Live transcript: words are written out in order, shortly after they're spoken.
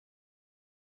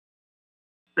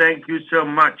Thank you so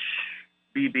much,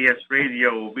 BBS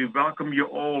Radio. We welcome you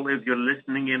all if you're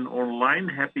listening in online.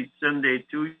 Happy Sunday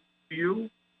to you.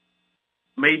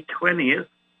 May 20th,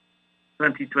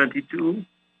 2022.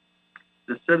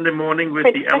 The Sunday morning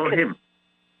with the Elohim.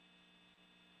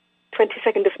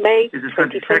 22nd of May, Is it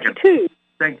 2022.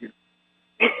 Thank you.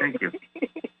 Thank you.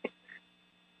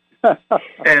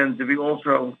 And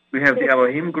we have the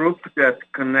Elohim group that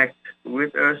connect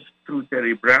with us through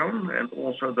Terry Brown and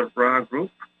also the Ra group.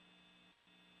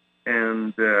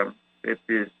 And it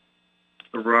is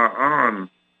Ra'an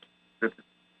that is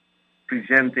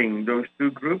presenting those two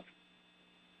groups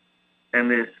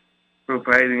and is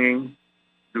providing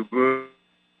the word.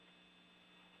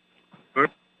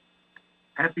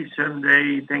 Happy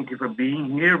Sunday. Thank you for being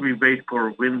here. We wait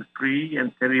for Wynn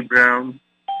and Terry Brown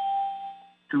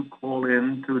to call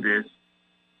in to this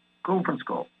conference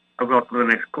call. I'll welcome the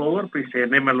next caller. Please say your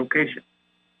name and location.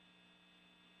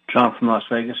 John from Las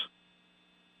Vegas.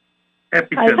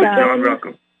 Happy Sunday, John.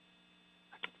 Welcome.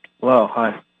 Hello,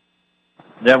 hi.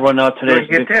 Does everyone know today's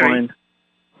Bitcoin?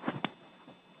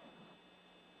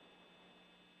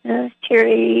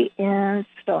 Terry and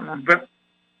Stona.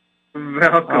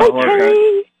 Welcome. Hi,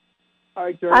 Terry.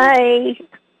 Hi, Terry. Hi.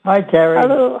 Hi, Terry.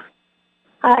 Hello.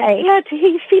 Hi. Glad to hear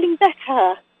you feeling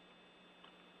better.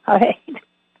 Hi.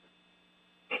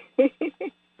 Did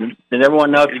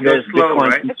everyone know today's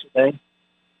Bitcoin Pizza Day?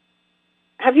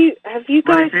 Have you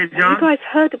guys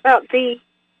heard about the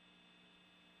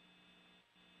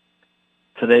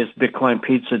Today's Bitcoin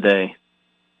Pizza Day.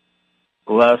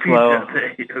 Laszlo.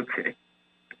 Pizza Day.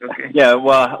 Okay. Yeah,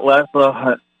 well,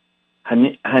 Laszlo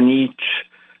Hanich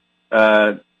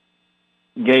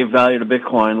gave value to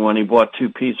Bitcoin when he bought two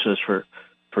pizzas for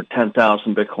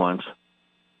 10,000 Bitcoins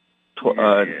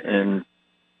in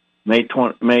May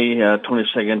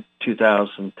 22nd,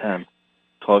 2010,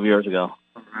 12 years ago.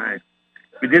 All right.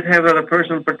 We did have another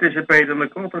person participate in the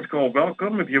conference call.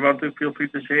 Welcome. If you want to, feel free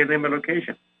to say your name and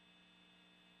location.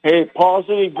 Hey,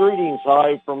 positive greetings.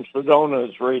 Hi from Sedona.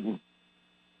 It's Raiden.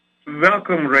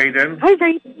 Welcome, Raiden. Hi,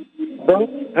 Raiden.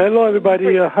 Hello,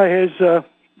 everybody. Hi, here's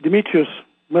Demetrius,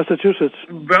 Massachusetts.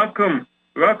 Welcome,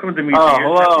 Demetrius. Oh,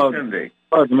 hello. Happy Sunday.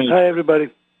 Hello, Demetrius. Hi, everybody.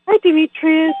 Hi,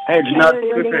 Demetrius. Hey, did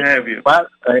Good to have you.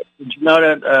 Did you know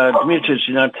that, Demetrius,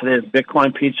 today's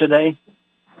Bitcoin Pizza Day?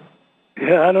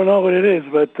 Yeah, I don't know what it is,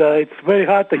 but it's very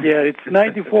hot here. It's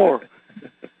 94.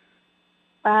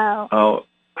 Wow. Oh.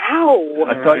 Wow.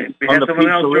 I thought we had someone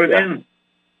else join in.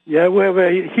 Yeah, we have a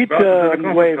heat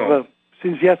wave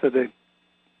since yesterday.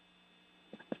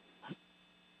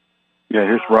 Yeah,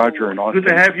 here's Roger in Austin. Good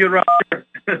to have you, Roger.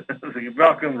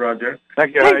 Welcome, Roger.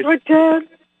 Thank you. Hi, Roger.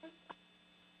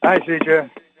 Hi, CJ.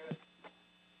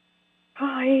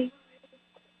 Hi.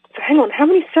 So hang on, how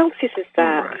many Celsius is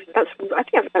that? Right. I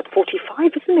think that's about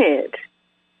 45, isn't it?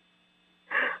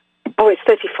 Oh, it's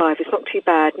 35. It's not too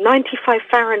bad. 95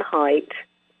 Fahrenheit,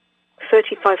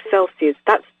 35 Celsius.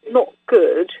 That's not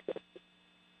good,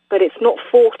 but it's not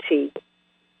 40.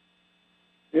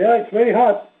 Yeah, it's very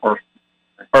hot. Or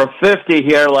 50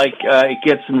 here, like it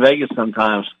gets in Vegas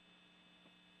sometimes.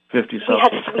 50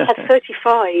 Celsius. We had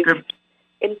 35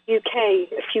 in the UK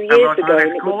a few years ago,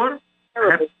 and it was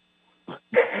terrible.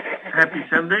 Happy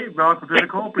Sunday. Welcome to the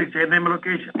call. Please say your name and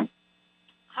location.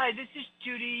 Hi, this is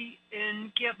Judy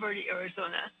in Camp Verde,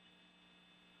 Arizona.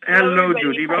 Hello,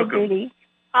 Judy. Hi, Welcome. Judy.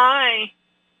 Hi.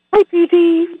 Hi,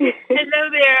 Judy. Hello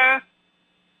there.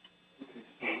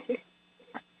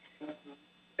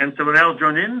 And someone else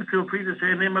join in. Feel free to say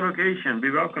your name and location.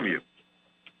 We welcome you.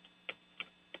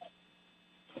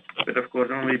 But of course,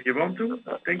 only if you want to.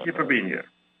 Thank you for being here.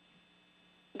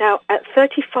 Now, at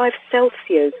 35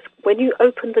 Celsius, when you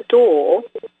open the door,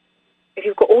 if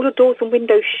you've got all the doors and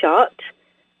windows shut,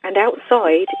 and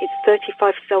outside it's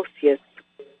 35 Celsius.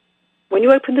 When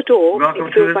you open the door,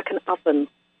 it feels like an oven.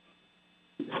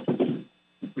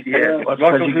 Yeah.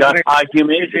 Welcome you got high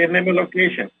humidity. Say your name and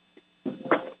location.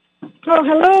 Oh,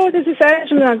 hello, this is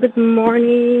Angela. Good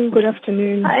morning, good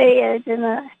afternoon. Hi,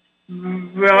 Angela.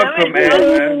 Welcome,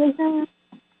 Angela.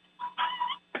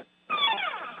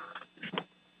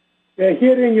 Yeah,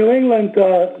 here in New England,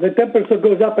 the temperature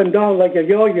goes up and down like a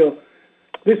yo-yo.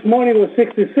 This morning was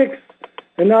 66,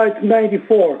 and now it's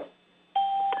 94.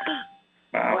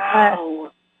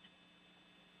 Wow.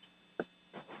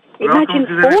 Welcome Imagine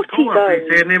to the next 40, caller. though.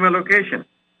 Please say your name and location.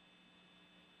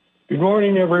 Good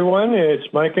morning, everyone. It's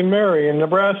Mike and Mary in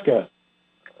Nebraska.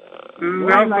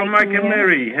 Welcome, Mike and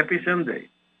Mary. Happy Sunday.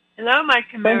 Hello,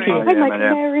 Mike and Mary. Thank you. Hi, Mike and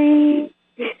Mary.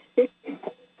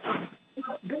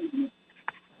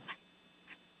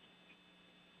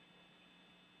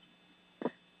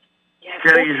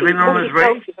 Jerry is Wynn on his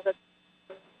way.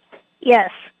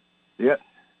 Yes. Yeah.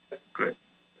 Great.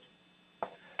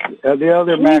 The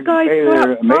other Can you guys go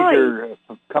outside? major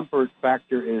comfort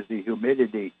factor is the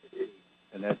humidity,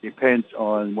 and that depends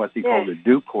on what they call the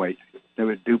dew point. You know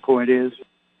what dew point is?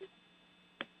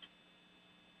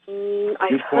 I've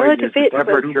Dew heard point of is the it,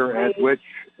 temperature but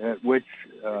at which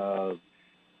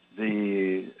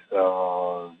the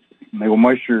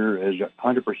moisture is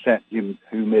 100%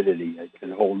 humidity. It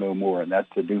can hold no more, and that's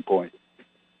the dew point.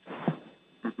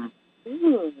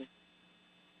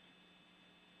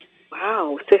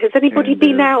 Wow. So has anybody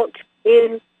been out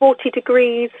in 40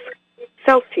 degrees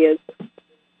Celsius?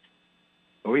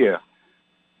 Oh, yeah.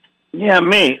 Yeah,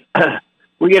 me.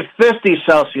 We get 50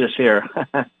 Celsius here.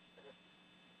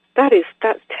 I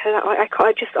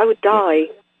would die.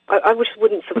 I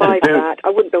wouldn't survive that. I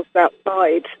wouldn't go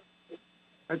outside.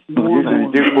 Usually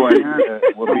the dew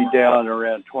point will be down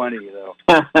around 20, though.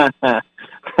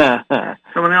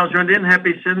 Someone else joined in.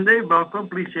 Happy Sunday. Welcome.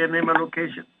 Please say your name and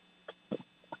location.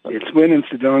 It's Wynn in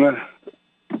Sedona.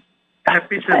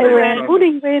 Happy Sunday. Hi, Wynn.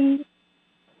 Morning, Wynn.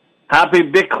 Happy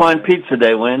Bitcoin Pizza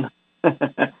Day, Wynn.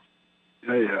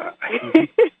 Yeah.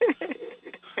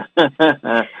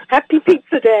 Happy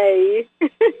Pizza Day.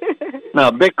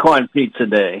 No, Bitcoin Pizza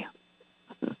Day.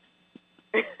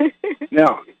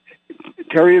 Now,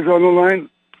 Terry is on the line?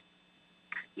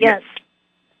 Yes.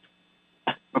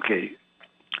 Okay.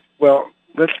 Well,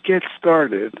 let's get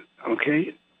started,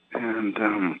 okay? And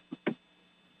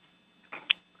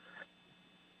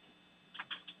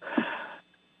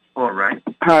all right.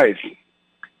 Hi.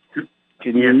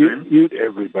 Can you mute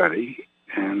everybody?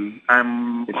 And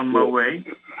I'm on my way.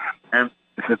 And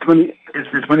it's the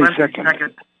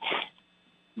 22nd.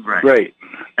 Right.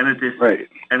 And it is right.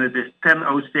 And it is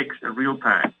 10:06 real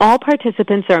time. All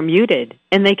participants are muted,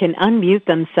 and they can unmute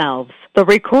themselves. The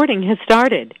recording has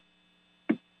started.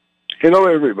 Hello,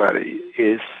 everybody.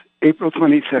 It's April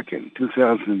 22nd,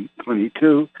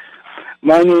 2022.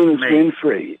 My name is Wynn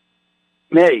Free.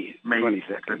 May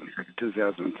 22nd,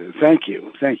 2002. Thank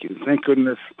you. Thank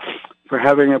goodness for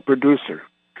having a producer.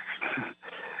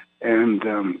 And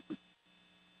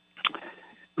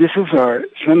this is our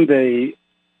Sunday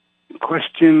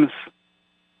questions.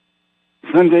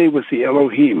 Sunday with the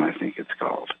Elohim, I think it's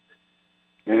called.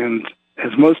 And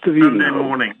as most of you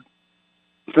know,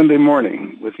 Sunday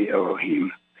morning with the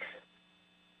Elohim.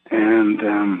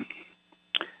 And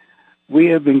we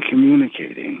have been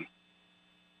communicating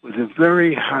with a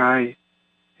very high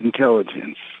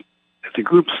intelligence at the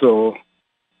group soul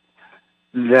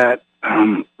that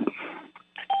I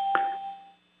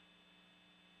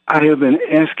have been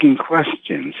asking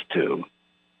questions to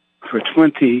for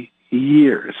 20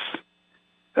 years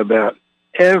about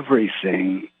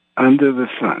everything under the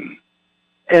sun.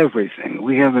 Everything.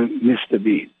 We haven't missed a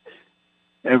beat.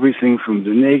 Everything from the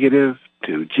negative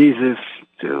to Jesus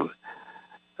to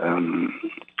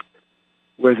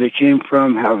where they came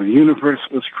from, how the universe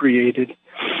was created.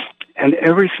 And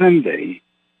every Sunday,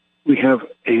 we have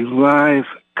a live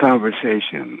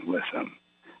conversation with them.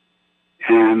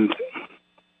 And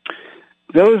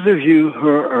those of you who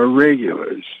are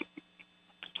regulars,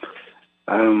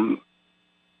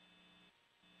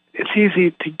 it's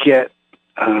easy to get,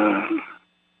 how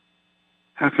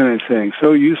can I say,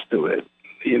 so used to it,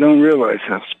 you don't realize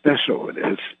how special it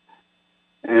is.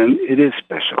 And it is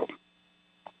special.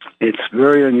 It's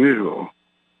very unusual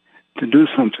to do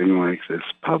something like this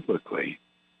publicly,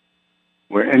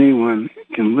 where anyone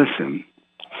can listen.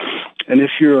 And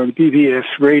if you're on BBS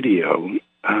radio,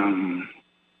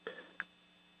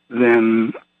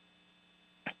 then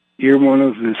you're one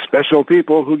of the special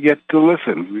people who get to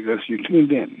listen because you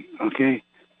tuned in, okay?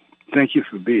 Thank you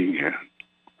for being here.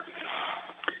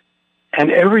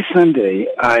 And every Sunday,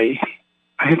 I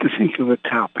have to think of a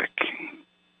topic,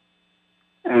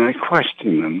 and I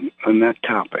question them on that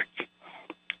topic.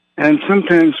 And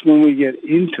sometimes when we get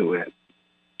into it,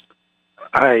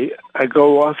 I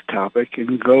go off topic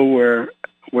and go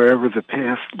wherever the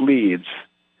past leads.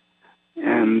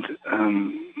 And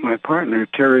my partner,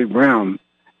 Terry Brown,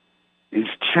 is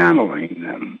channeling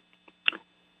them.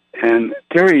 And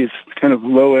Terry is kind of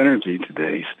low energy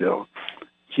today still.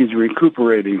 She's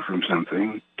recuperating from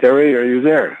something. Terry, are you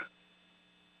there?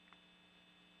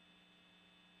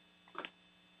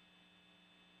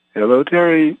 Hello,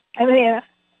 Terry. I'm here.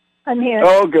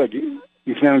 Oh, good.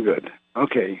 You sound good.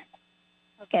 Okay.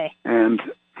 Okay. And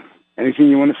anything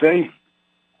you want to say?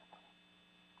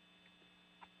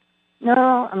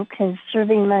 No, I'm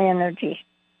conserving my energy.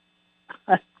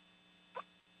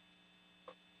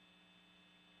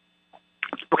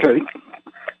 Okay.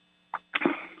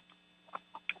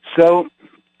 So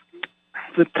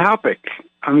the topic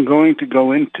I'm going to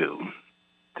go into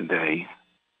today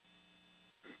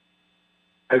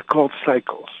are called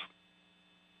cycles.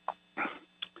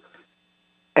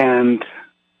 And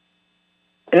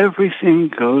everything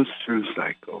goes through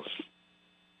cycles.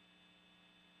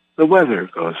 The weather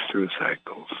goes through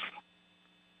cycles.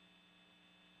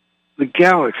 The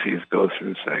galaxies go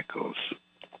through cycles.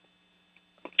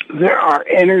 There are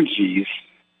energies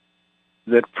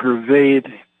that pervade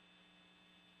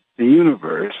the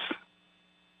universe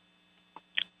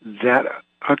that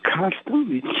are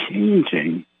constantly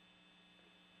changing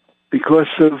because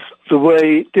of the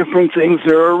way different things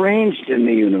are arranged in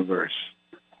the universe.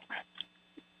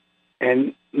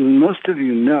 And most of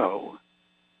you know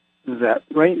that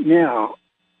right now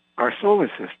our solar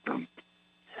system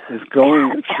is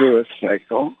going through a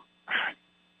cycle,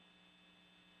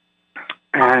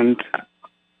 and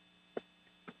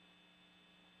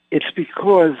it's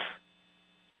because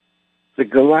the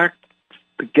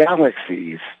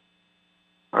galaxies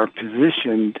are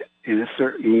positioned in a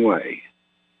certain way,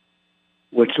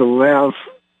 which allows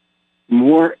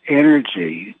more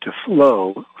energy to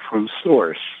flow from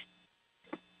source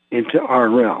into our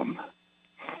realm,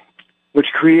 which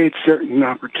creates certain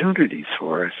opportunities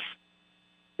for us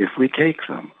if we take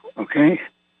them, okay?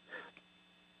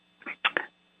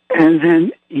 And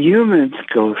then humans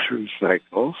go through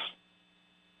cycles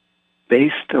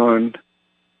based on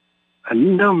a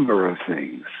number of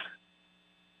things.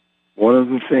 One of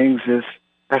the things is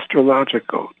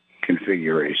astrological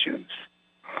configurations.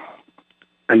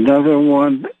 Another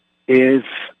one is,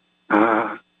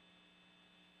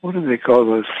 what do they call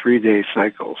those 3-day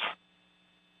cycles?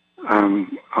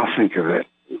 I'll think of it.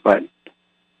 But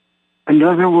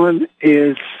another one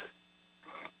is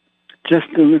just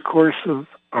in the course of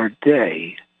our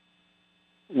day,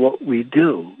 what we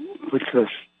do puts us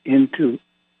into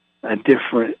a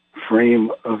different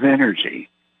frame of energy.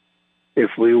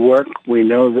 If we work, we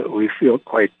know that we feel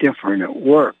quite different at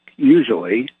work,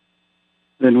 usually,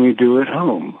 than we do at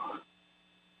home.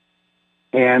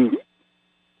 And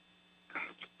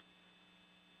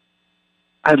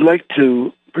I'd like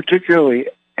to particularly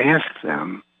ask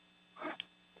them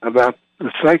about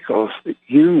the cycles that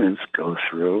humans go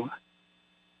through,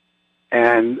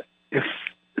 and if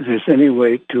there's any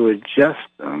way to adjust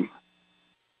them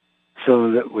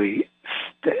so that we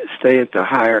stay at the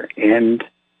higher end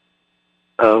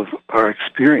of our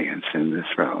experience in this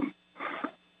realm.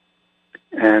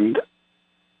 And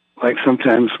like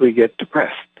sometimes we get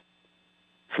depressed.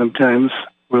 Sometimes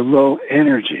we're low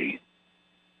energy.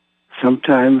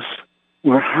 Sometimes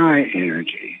we're high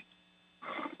energy.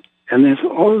 And there's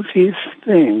all of these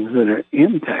things that are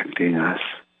impacting us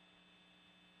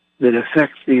that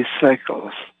affect these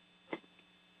cycles.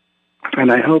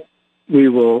 And I hope we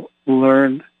will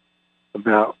learn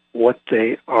about what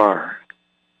they are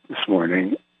this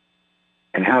morning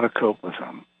and how to cope with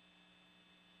them.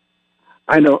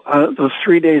 I know those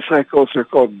 3-day cycles are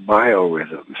called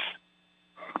biorhythms.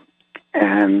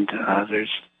 And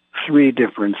there's 3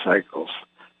 different cycles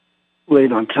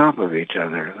laid on top of each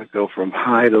other that go from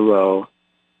high to low.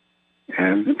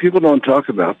 And people don't talk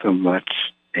about them much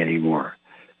anymore.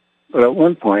 But at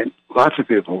one point, lots of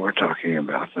people were talking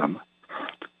about them.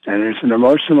 And there's an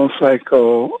emotional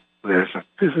cycle, there's a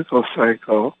physical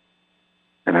cycle,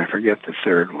 and I forget the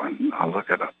third one. I'll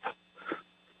look it up.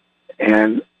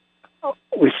 And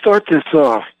we start this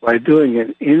off by doing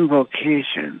an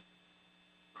invocation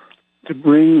to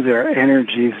bring their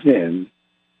energies in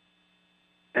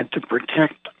and to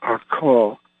protect our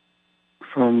call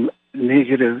from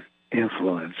negative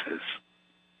influences.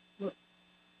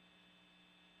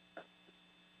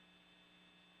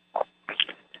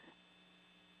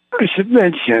 I should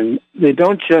mention, they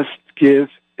don't just give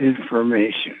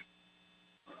information.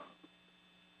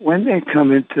 When they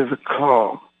come into the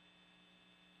call,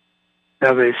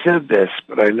 now they said this,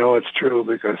 but I know it's true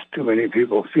because too many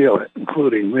people feel it,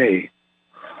 including me.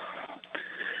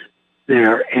 They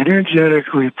are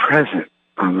energetically present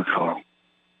on the call,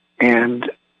 and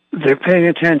they're paying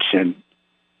attention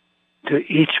to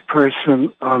each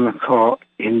person on the call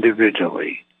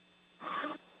individually.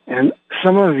 And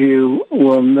some of you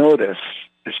will notice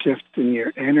a shift in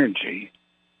your energy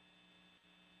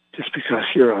just because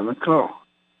you're on the call.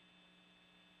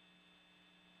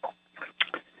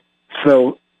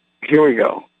 So here we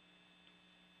go.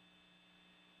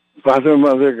 Father,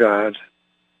 Mother, God,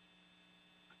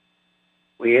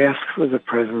 we ask for the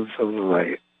presence of the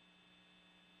light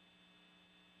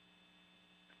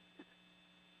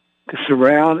to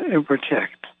surround and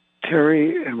protect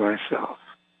Terry and myself.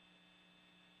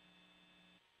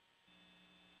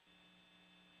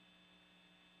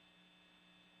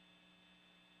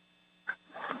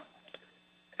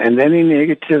 and any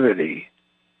negativity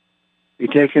be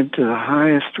taken to the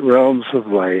highest realms of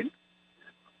light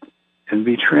and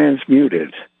be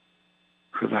transmuted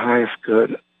for the highest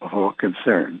good of all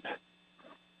concerned.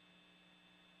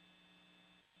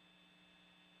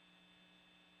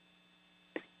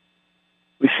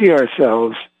 We see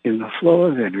ourselves in the flow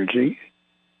of energy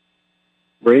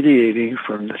radiating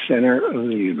from the center of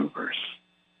the universe,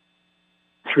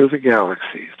 through the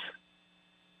galaxies,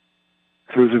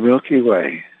 through the Milky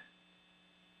Way,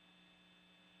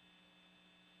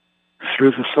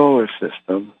 through the solar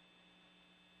system,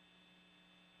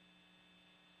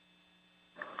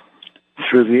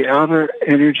 through the outer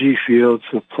energy fields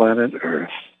of planet Earth,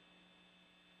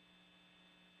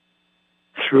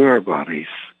 through our bodies,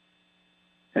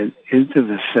 and into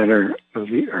the center of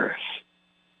the Earth.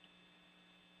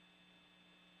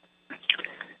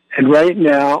 And right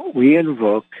now, we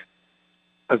invoke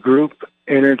a group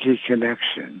energy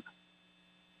connection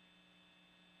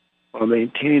while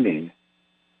maintaining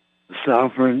the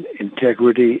sovereign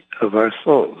integrity of our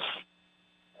souls.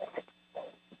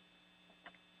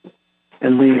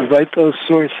 And we invite those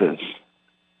sources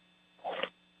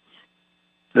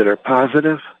that are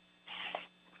positive,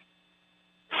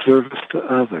 service to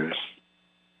others,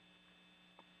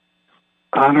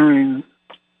 honoring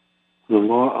the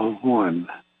law of one,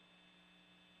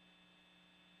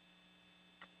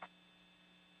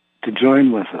 to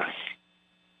join with us.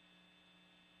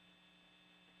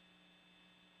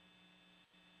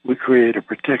 We create a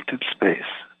protected space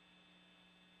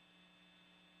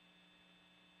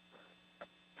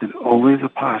that only the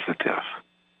positive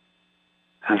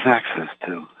has access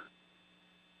to.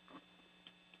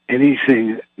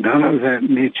 Anything none of that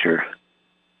nature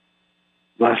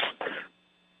must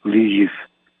leave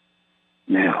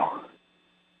now.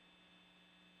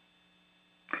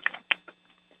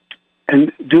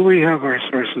 And do we have our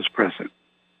sources present?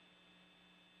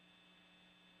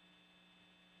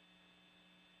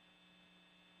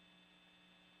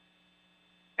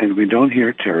 And we don't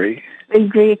hear Terry. We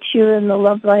greet you in the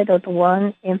love light of the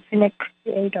one infinite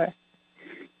creator.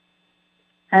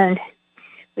 And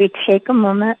we take a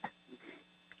moment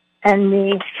and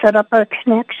we set up our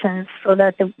connections so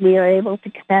that we are able to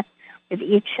connect with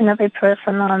each and every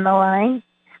person on the line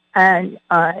and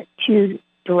to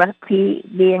directly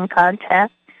be in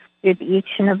contact with each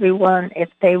and every one if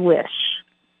they wish.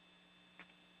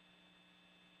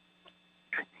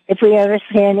 If we ever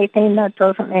say anything that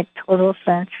doesn't make total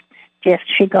sense,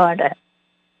 disregard it.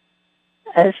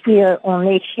 As we are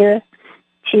only here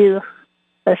to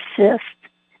assist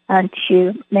and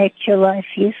to make your life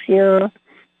easier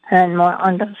and more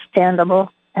understandable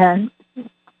and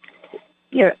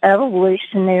your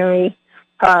evolutionary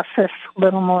process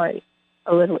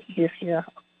a little easier.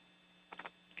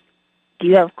 Do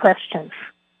you have questions?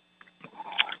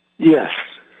 Yes.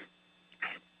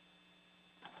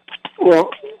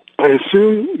 Well, I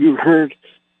assume you heard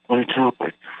my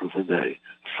topic for the day,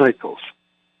 cycles.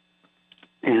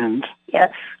 And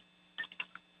yes.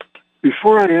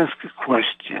 Before I ask a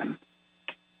question,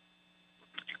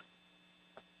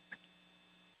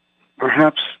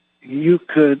 perhaps you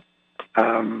could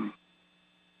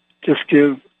just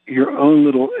give your own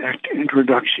little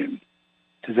introduction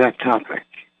to that topic,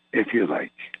 if you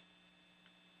like.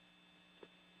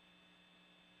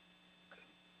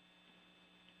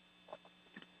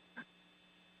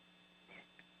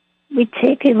 We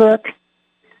take a look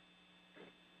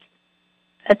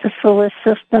at the solar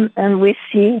system and we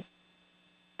see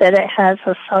that it has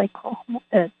a cycle.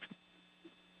 It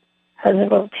has a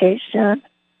rotation.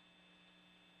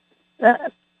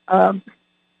 That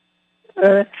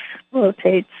Earth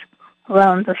rotates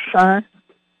around the sun,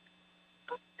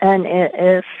 and it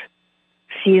is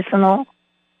seasonal.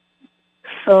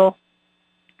 So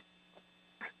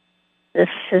this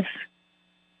is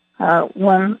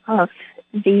one of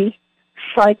the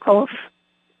cycles,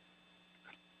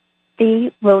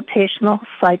 the rotational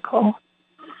cycle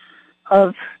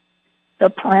of the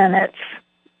planets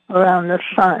around the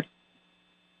sun.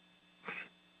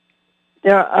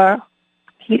 There are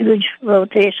huge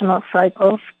rotational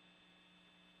cycles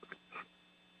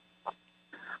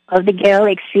of the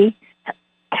galaxy.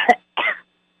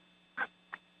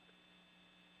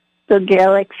 The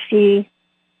galaxy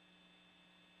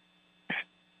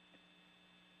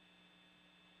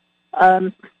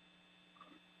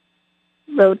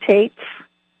rotates.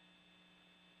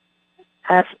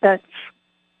 Aspects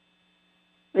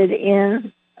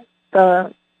within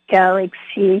the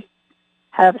galaxy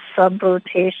have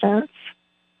sub-rotations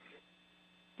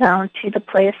down to the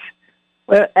place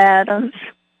where atoms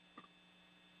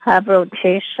have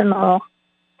rotational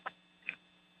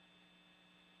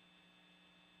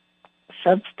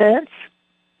substance.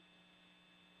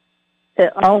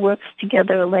 It all works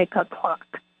together like a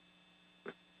clock.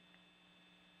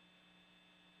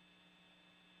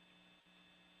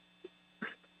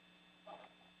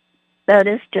 That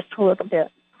is just a little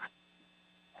bit.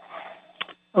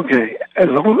 Okay, as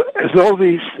all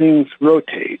these things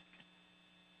rotate,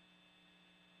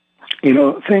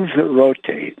 things that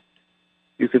rotate,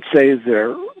 you could say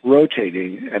they're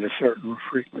rotating at a certain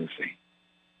frequency.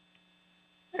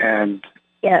 And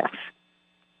yes,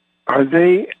 are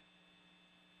they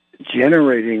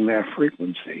generating that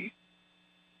frequency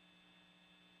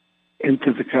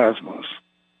into the cosmos?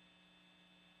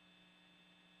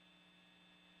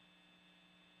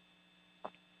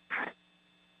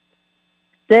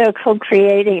 They're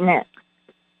co-creating it.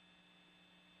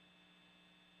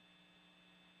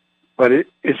 But it's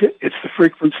the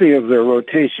frequency of their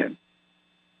rotation.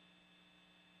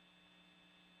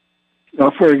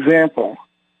 Now, for example,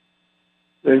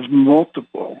 there's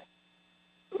multiple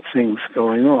things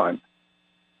going on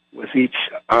with each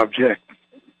object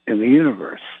in the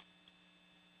universe.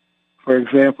 For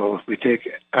example, if we take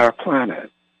our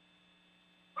planet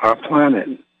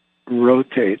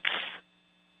rotates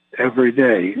every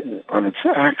day on its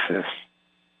axis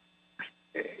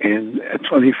in a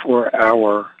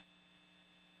 24-hour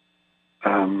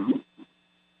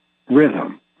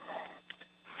rhythm.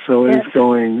 So it is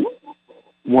going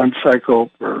one cycle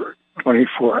per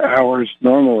 24 hours.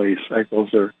 Normally,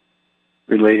 cycles are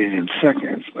related in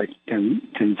seconds, like 10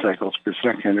 cycles per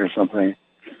second or something.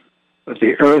 But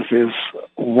the Earth is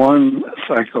one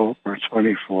cycle per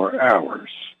 24 hours.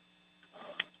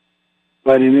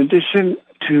 But in addition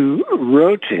to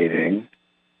rotating,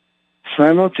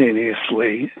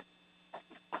 simultaneously,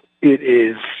 it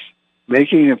is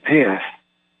making a path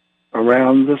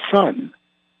around the sun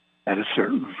at a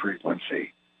certain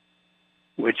frequency,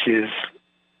 which is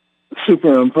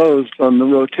superimposed on the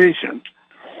rotation.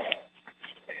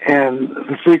 And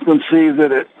the frequency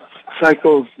that it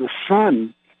cycles the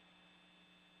sun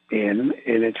in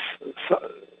its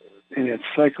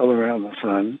cycle around the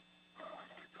sun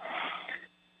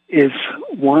is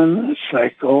one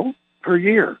cycle per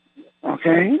year,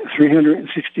 okay?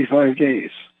 365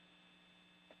 days.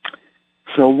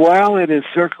 So while it is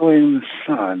circling the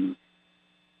sun,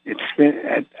 it's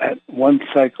at one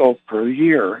cycle per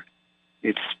year,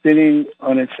 it's spinning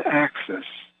on its axis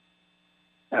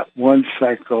at one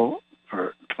cycle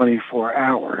for 24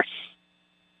 hours.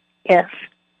 Yes.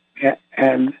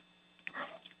 And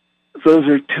those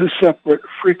are two separate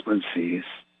frequencies.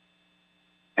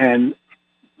 And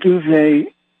do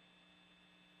they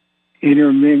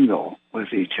intermingle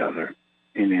with each other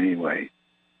in any way?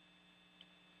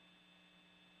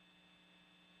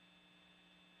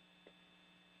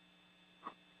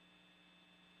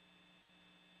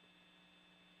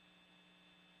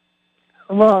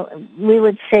 Well, we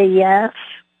would say yes.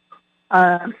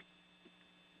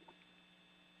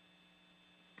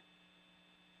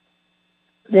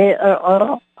 They are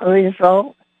all a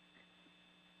result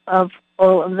of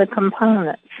all of the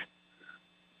components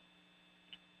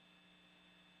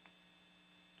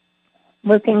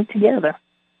working together.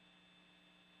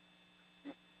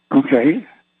 Okay.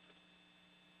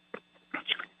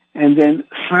 And then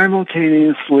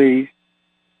simultaneously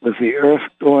with the Earth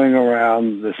going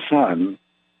around the sun,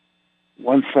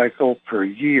 one cycle per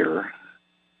year,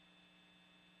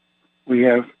 we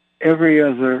have every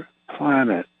other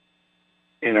planet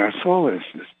in our solar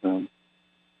system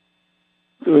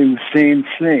doing the same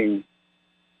thing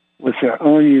with their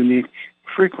own unique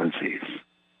frequencies.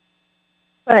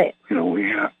 Right.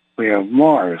 We have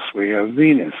Mars, we have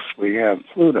Venus, we have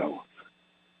Pluto.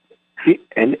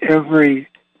 And every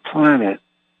planet,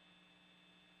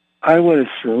 I would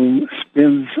assume,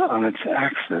 spins on its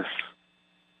axis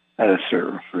at a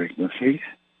certain frequency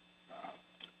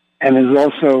and is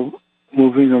also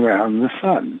moving around the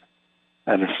sun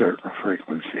at a certain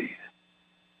frequency.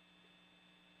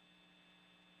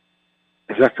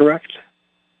 Is that correct?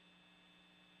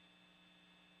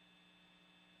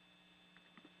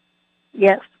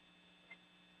 Yes.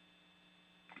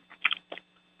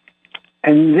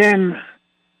 And then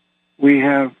we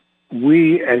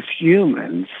as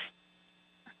humans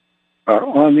are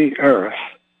on the Earth,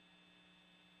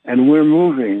 and we're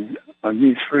moving on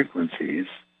these frequencies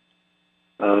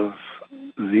of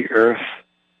the Earth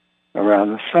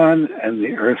around the sun and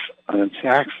the Earth on its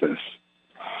axis.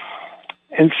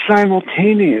 And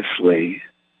simultaneously,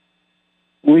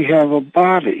 we have a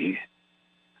body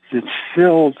that's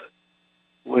filled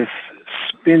with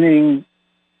spinning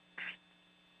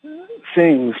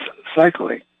things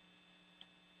cycling,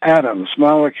 atoms,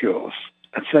 molecules,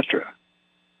 etc.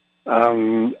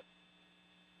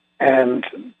 And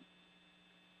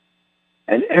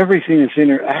everything is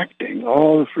interacting.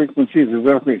 All the frequencies of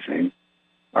everything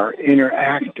are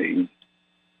interacting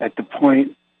at the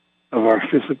point of our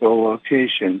physical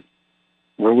location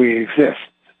where we exist.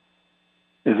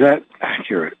 Is that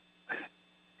accurate?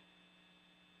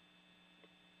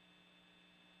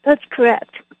 That's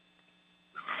correct.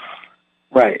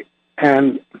 Right.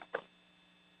 And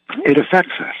it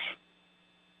affects us.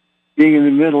 Being in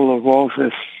the middle of all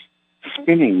this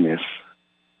spinningness,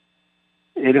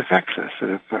 it affects us.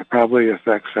 It probably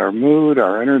affects our mood,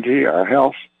 our energy, our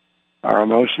health, our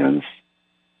emotions.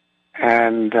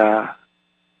 And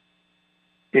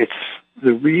it's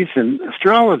the reason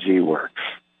astrology works.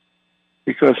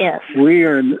 Because we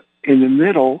are in the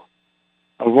middle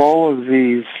of all of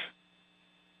these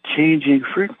changing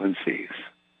frequencies.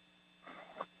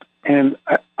 And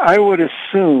I would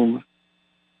assume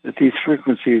that these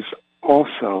frequencies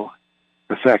also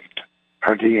affect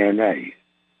our DNA.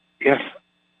 Yes?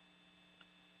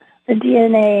 The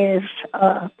DNA is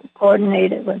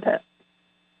coordinated with it.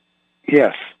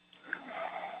 Yes.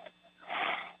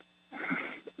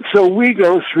 So we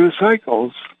go through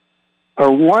cycles,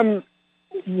 or one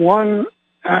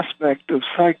aspect of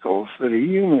cycles that a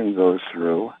human goes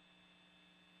through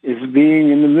is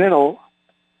being in the middle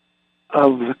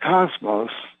of the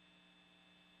cosmos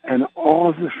and all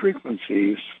of the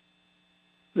frequencies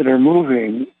that are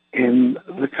moving in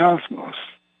the cosmos.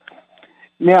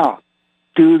 Now,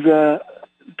 do the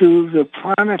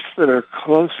planets that are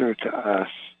closer to us,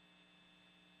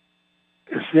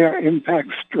 is their impact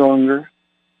stronger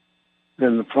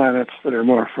than the planets that are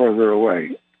more further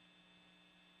away?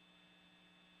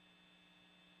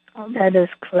 That is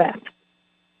correct.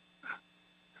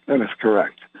 That is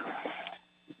correct.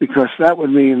 Because that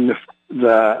would mean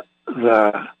the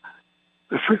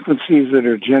frequencies that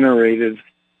are generated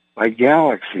by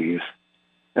galaxies,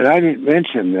 and I didn't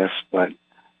mention this, but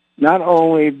not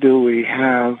only do we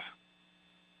have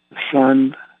the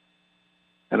sun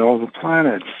and all the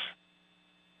planets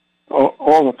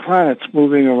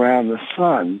moving around the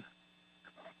sun,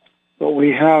 but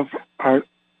we have our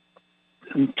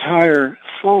entire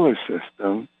solar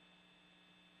system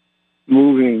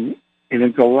moving in a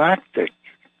galactic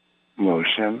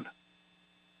motion.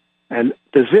 And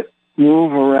does it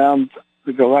move around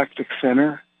the galactic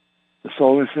center, the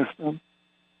solar system?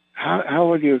 How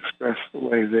would you express the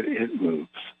way that it moves?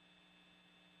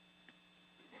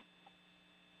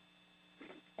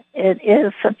 It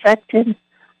is affected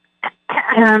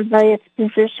by its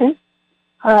position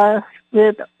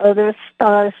with other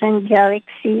stars and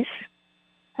galaxies,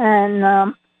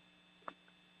 and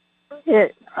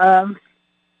it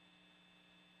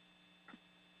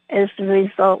is the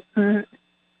resultant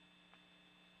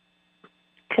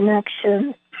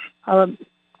connection of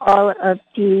all of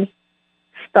the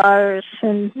stars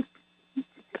and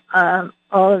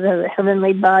all of the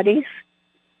heavenly bodies.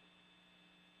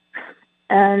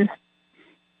 And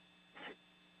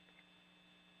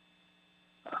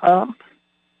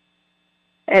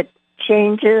it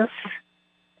changes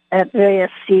at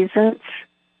various seasons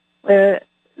where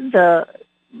the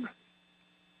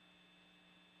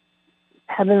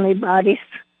heavenly bodies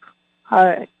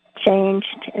are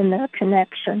changed in their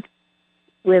connection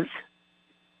with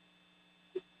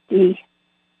the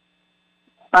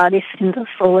bodies in the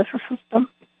solar system.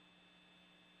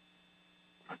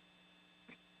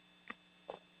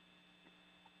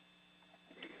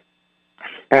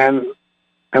 And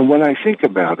when I think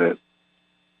about it,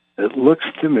 it looks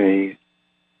to me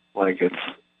like it's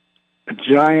a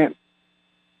giant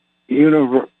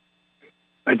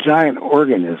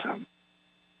organism.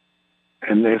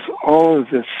 And there's all of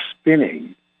this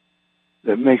spinning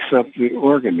that makes up the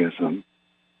organism.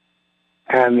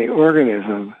 And the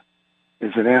organism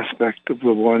is an aspect of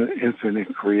the one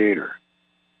infinite creator.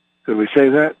 Could we say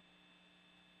that?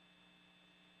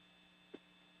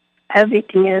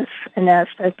 Everything is an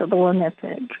aspect of the one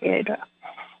infinite creator.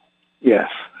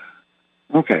 Yes.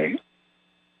 Okay.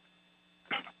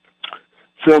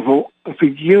 So if a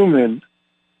human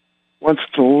wants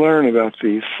to learn about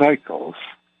these cycles,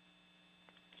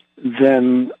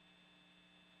 then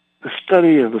the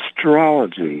study of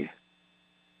astrology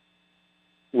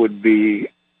would be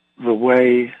the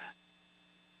way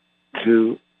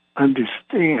to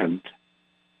understand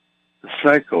the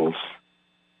cycles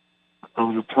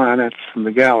of the planets and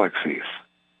the galaxies.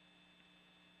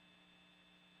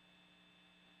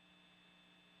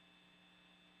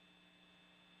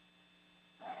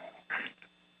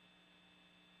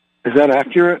 Is that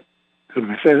accurate? Could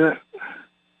we say that?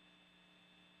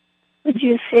 Would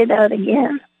you say that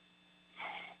again?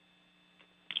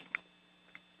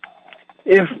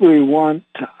 if we want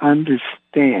to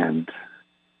understand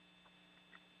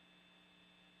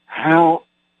how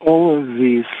all of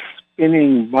these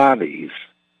spinning bodies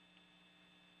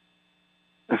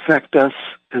affect us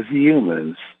as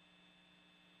humans,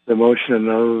 the motion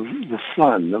of the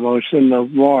sun, the motion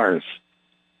of Mars,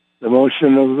 the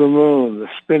motion of the moon, the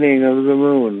spinning of the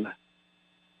moon,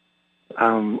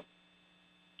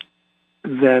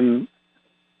 then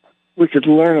we could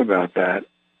learn about that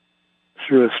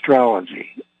through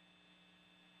astrology.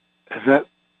 Is that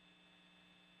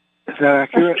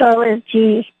accurate?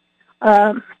 Astrology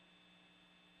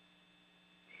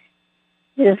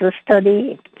is a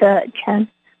study that can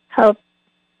help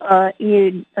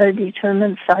you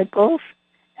determine cycles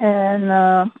and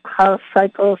how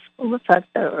cycles will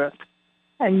affect the Earth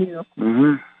and you.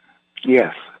 Mm-hmm.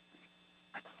 Yes.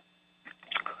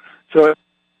 So,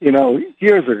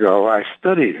 years ago, I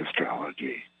studied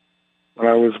astrology when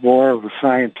I was more of a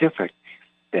scientific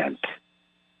bent.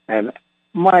 And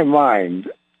my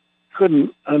mind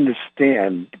couldn't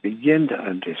begin to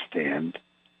understand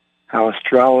how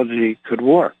astrology could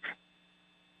work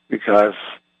because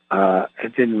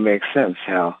it didn't make sense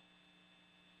how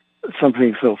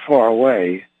something so far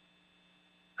away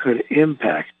could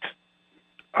impact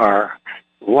our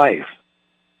life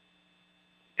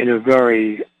in a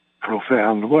very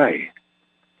profound way.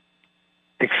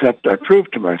 Except I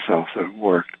proved to myself that it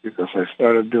worked because I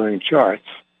started doing charts,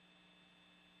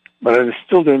 but I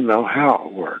still didn't know how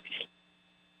it worked.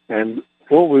 And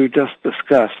what we just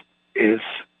discussed is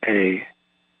a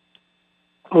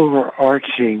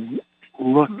overarching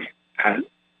look at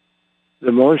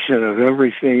the motion of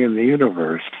everything in the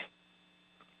universe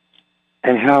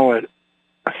and how it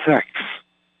affects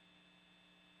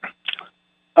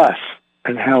us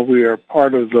and how we are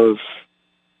part of those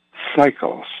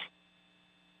cycles.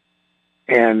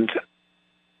 And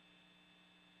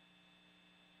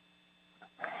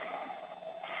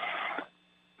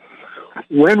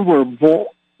when we're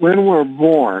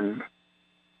born,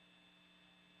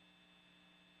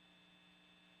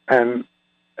 and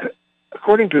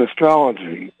according to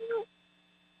astrology,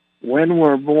 when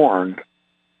we're born,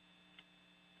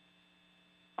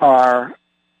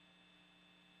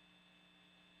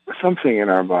 something in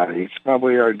our body, it's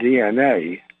probably our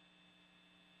DNA,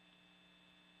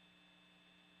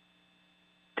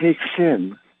 takes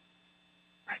in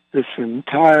this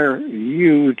entire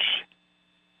huge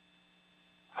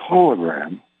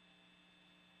hologram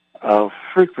of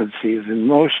frequencies and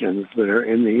motions that are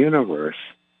in the universe.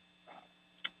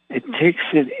 It takes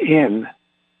it in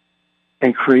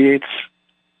and creates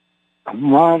a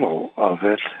model of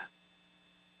it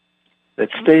that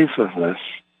stays with us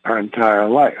our entire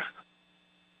life.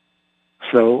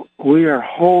 So we are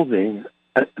holding,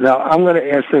 now I'm going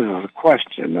to ask this as a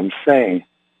question. I'm saying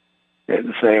it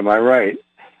and say, am I right?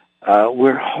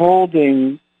 We're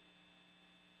holding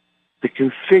the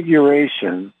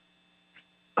configuration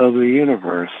of the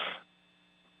universe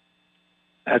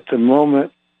at the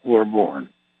moment we're born.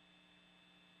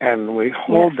 And we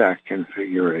hold that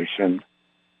configuration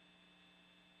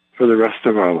for the rest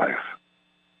of our life.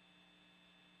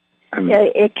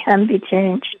 It can be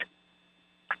changed.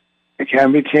 It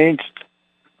can be changed?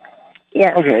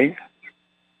 Yes. Okay.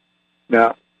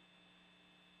 Now,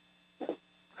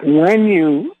 when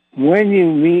you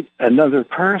meet another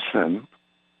person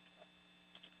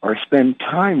or spend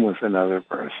time with another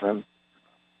person,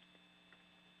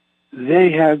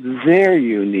 they have their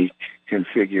unique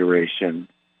configuration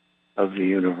of the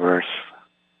universe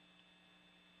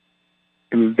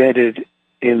embedded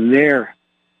in their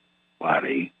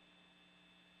body.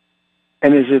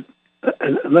 And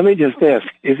let me just ask,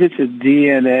 is it the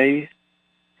DNA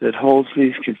that holds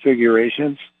these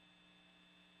configurations?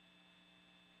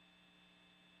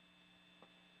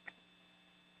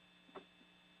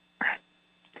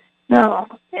 No,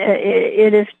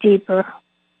 it is deeper.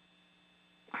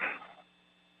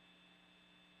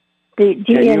 The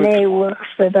DNA works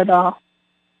with it all.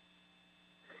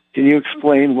 Can you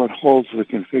explain what holds the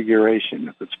configuration,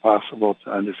 if it's possible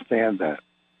to understand that?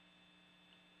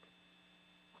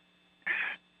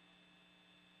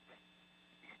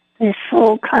 The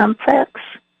soul complex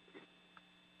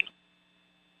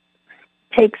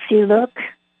takes you look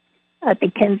at the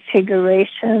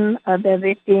configuration of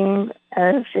everything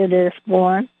as it is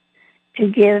born to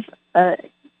give a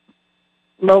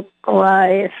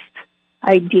localized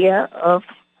idea of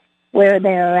where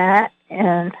they're at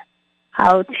and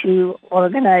how to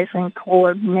organize and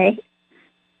coordinate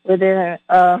with their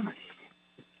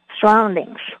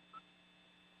surroundings.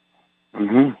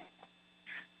 Mm-hmm.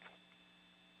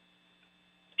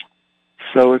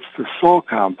 So it's the soul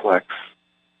complex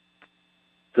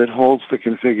that holds the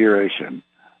configuration.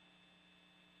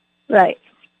 Right.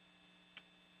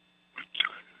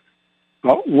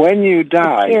 Well, when you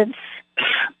die,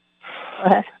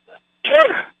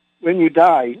 when you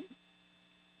die,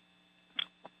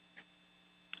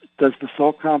 does the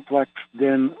soul complex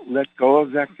then let go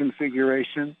of that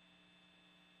configuration?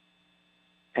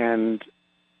 And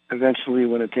eventually,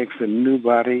 when it takes a new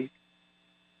body,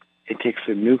 it takes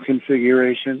a new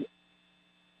configuration?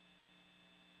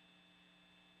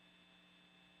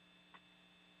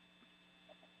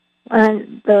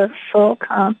 When the soul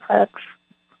complex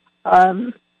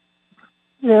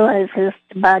realizes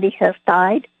the body has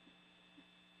died,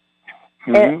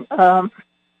 it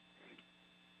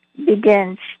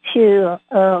begins to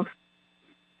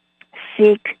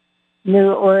seek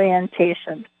new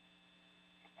orientation.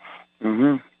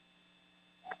 Mm-hmm.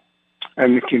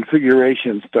 And the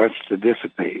configuration starts to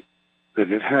dissipate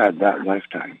that it had that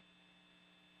lifetime.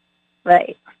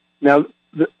 Right. Now,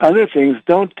 the other things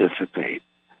don't dissipate.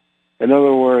 In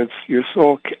other words, your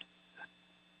soul,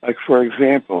 like for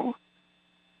example,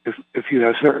 if you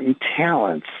have certain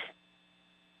talents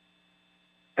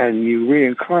and you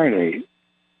reincarnate,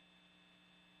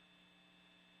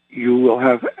 you will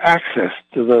have access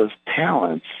to those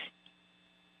talents.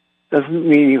 Doesn't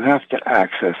mean you have to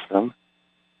access them.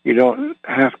 You don't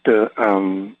have to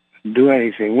do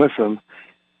anything with them.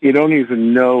 You don't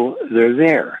even know they're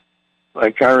there.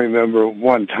 Like I remember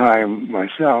one time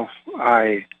myself,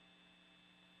 I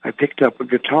picked up a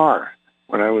guitar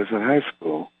when I was in high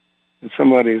school in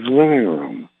somebody's living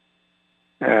room.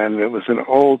 And it was an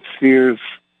old Sears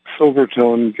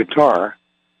Silvertone guitar.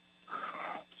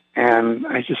 And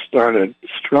I just started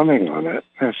strumming on it.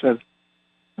 I said,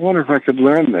 I wonder if I could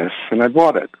learn this. And I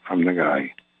bought it from the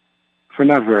guy for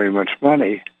not very much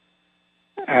money.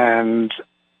 And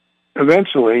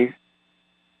eventually,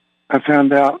 I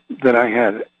found out that I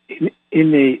had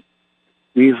innate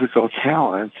musical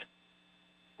talent,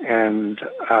 and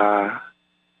I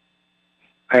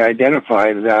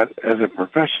identified that as a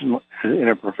professional, in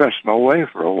a professional way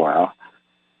for a while,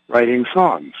 writing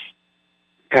songs.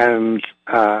 And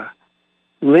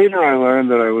later I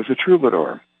learned that I was a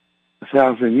troubadour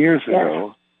 1,000 years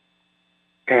ago,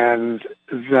 and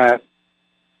that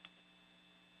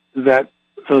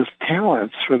those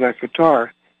talents for that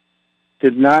guitar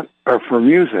did not, or for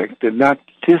music, did not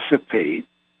dissipate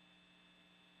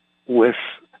with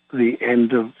the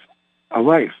end of a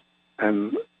life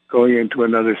and going into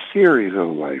another series of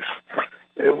life.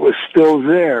 It was still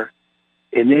there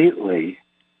innately,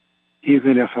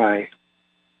 even if I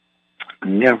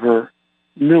never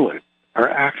knew it or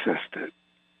accessed it.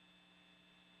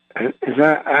 Is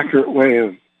that an accurate way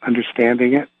of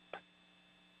understanding it?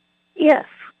 Yes.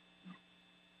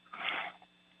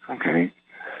 Okay.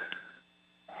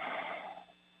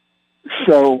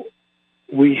 So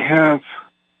we have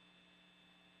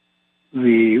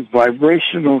the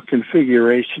vibrational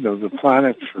configuration of the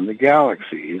planets and the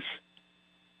galaxies,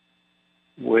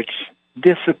 which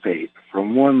dissipate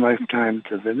from one lifetime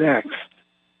to the next.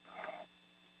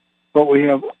 But we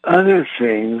have other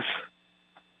things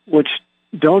which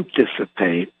don't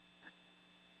dissipate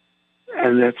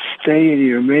and that stay in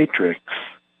your matrix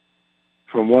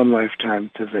from one lifetime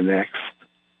to the next,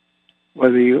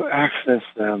 whether you access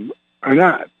them or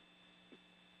not.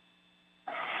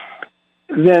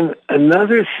 Then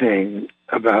another thing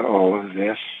about all of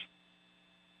this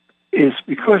is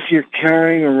because you're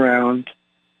carrying around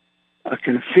a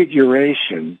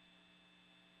configuration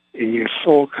in your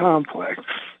soul complex,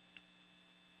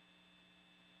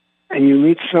 and you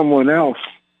meet someone else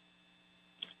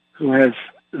who has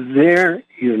their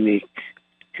unique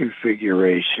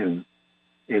configuration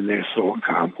in their soul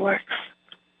complex,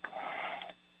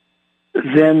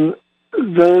 then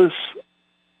those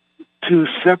two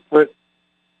separate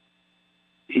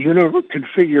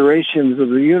configurations of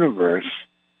the universe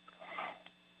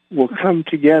will come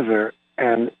together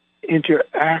and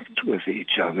interact with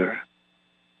each other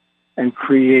and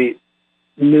create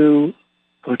new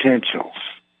potentials.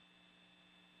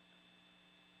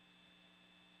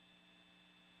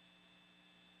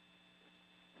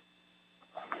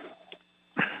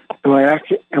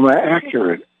 Am I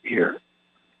accurate here?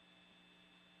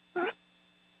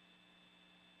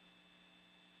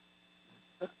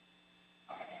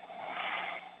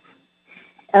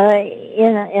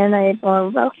 In a more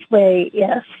rough way,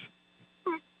 yes.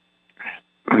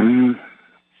 Mm-hmm.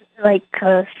 Like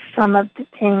some of the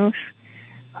things,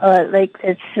 like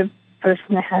this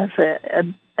person has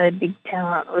a big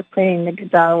talent with playing the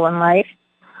guitar one life,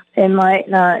 they might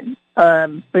not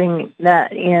bring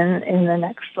that in the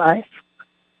next life,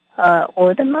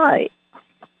 or they might.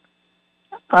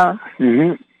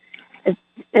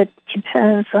 It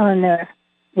depends on their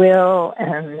will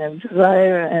and their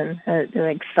desire and their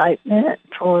excitement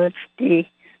towards the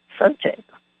subject.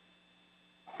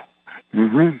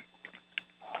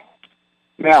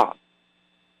 Now,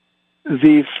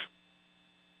 these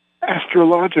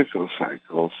astrological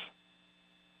cycles,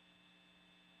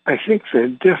 I think they're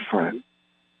different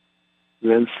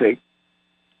than, say,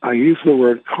 I use the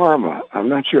word karma. I'm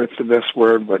not sure it's the best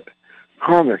word, but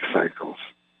karmic cycles.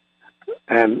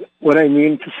 And what I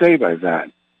mean to say by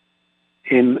that,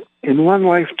 in one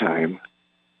lifetime,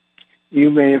 you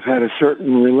may have had a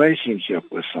certain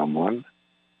relationship with someone,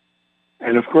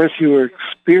 and of course you were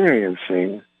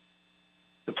experiencing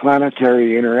the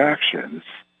planetary interactions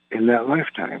in that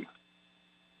lifetime.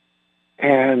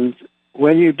 And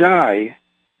when you die,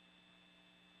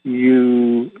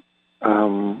 the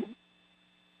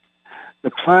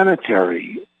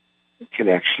planetary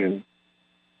connection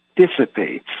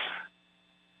dissipates.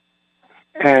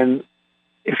 And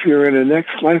if you're in a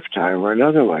next lifetime or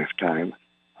another lifetime,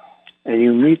 and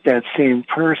you meet that same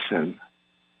person,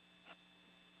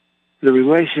 the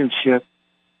relationship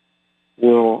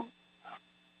will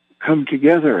come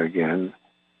together again,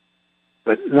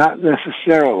 but not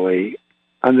necessarily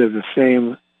under the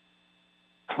same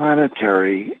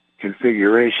planetary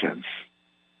configurations.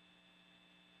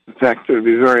 In fact, it would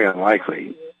be very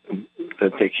unlikely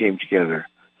that they came together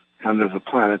under the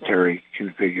planetary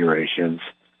configurations.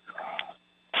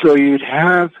 So you'd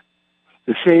have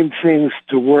the same things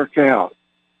to work out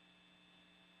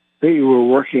that you were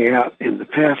working out in the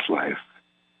past life,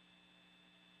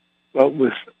 but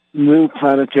with new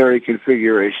planetary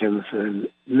configurations and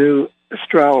new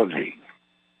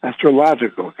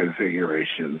astrological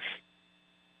configurations.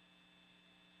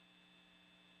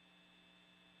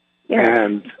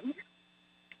 And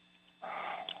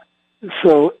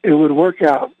so it would work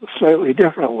out slightly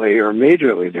differently or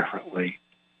majorly differently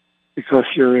because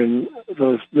you're in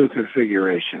those new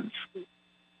configurations.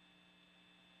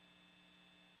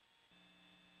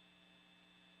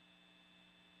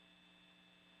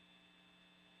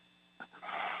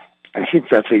 I think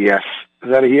that's a yes.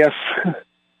 Is that a yes?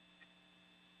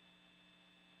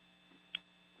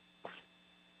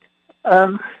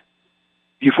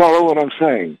 You follow what I'm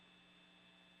saying?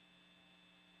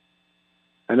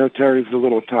 I know Terry's a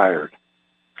little tired,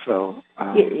 so...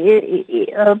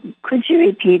 could you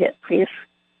repeat it, please?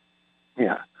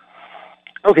 Yeah.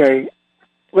 Okay,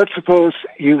 let's suppose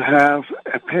you have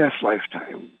a past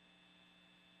lifetime,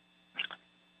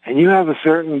 and you have a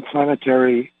certain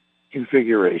planetary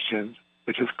configuration,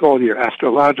 which is called your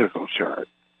astrological chart,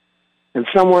 and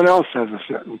someone else has a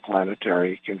certain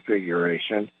planetary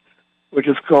configuration, which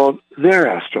is called their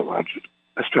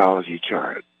astrology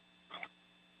chart.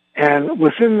 And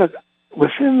within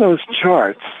those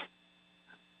charts,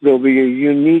 there'll be a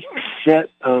unique set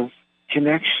of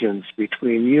connections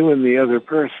between you and the other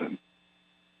person.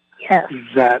 Yes.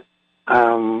 That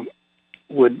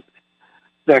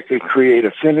could create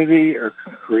affinity or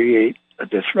create a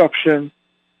disruption,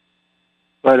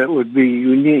 but it would be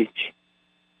unique,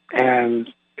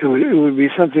 and it would be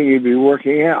something you'd be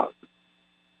working out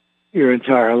your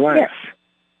entire life. Yes.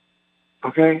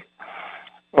 Okay?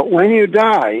 But when you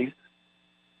die,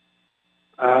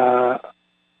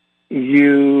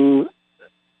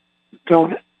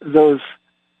 those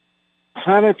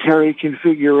planetary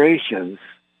configurations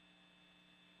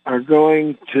are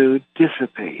going to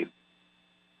dissipate.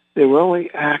 They were only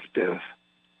active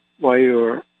while you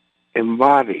were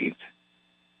embodied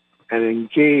and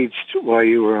engaged while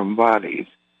you were embodied.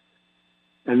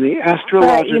 And the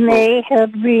astrological... But you may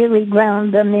have really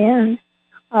ground them in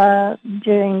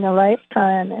during the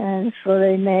lifetime, and so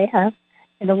they may have,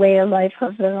 in a way, a life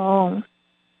of their own.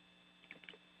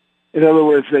 In other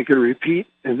words, they could repeat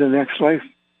in the next life?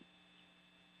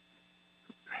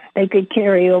 They could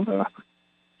carry over.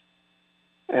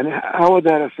 And how would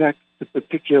that affect the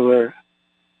particular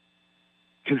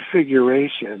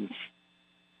configurations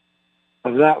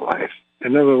of that life?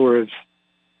 In other words,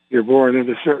 you're born at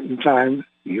a certain time,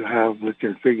 you have the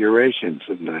configurations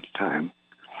of that time.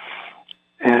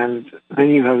 And then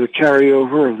you have the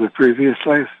carryover of the previous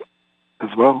life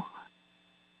as well.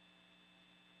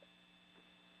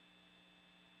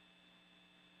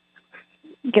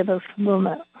 Give us a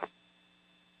moment.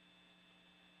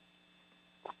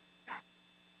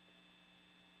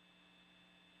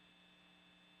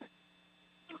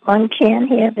 One can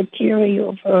have a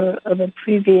carryover of a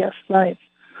previous life.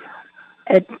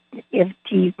 If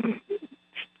the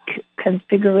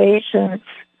configurations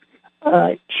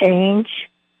change,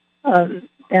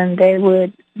 then they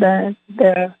would, their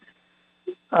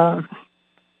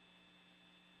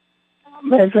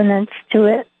resonance to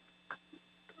it,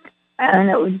 and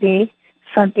it would be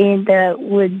something that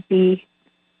would be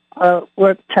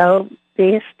worked out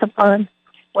based upon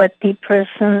what the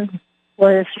person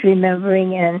was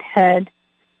remembering and had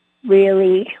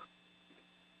really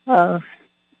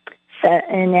set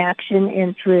in action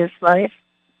into his life.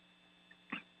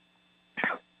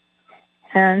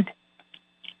 And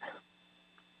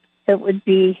it would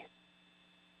be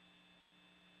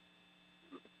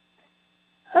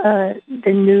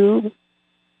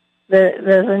the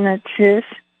resonances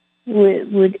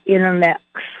would intermix.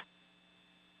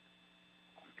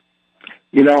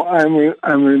 You know,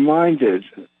 I'm reminded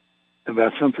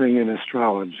about something in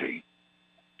astrology,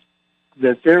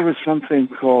 that there was something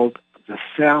called the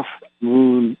South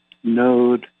Moon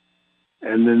Node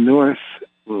and the North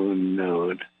Moon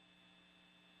Node,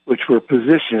 which were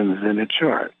positions in a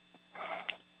chart.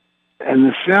 And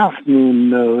the South Moon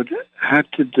Node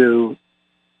had to do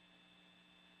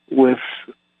with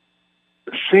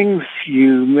things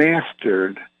you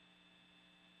mastered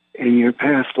in your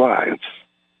past lives.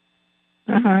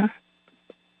 Uh-huh.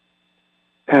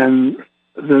 And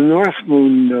the North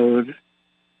Moon Node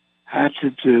had to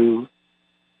do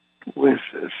with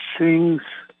things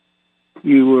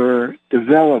you were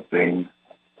developing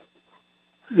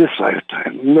this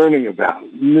lifetime, learning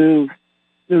about new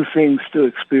things to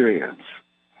experience.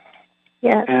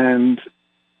 Yeah. And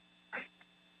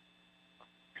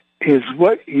is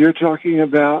what you're talking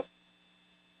about,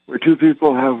 where two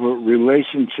people have a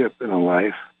relationship in a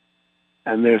life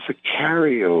and there's a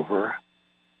carryover,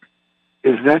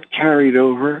 is that carried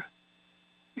over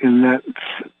in that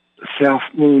South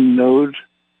Moon Node?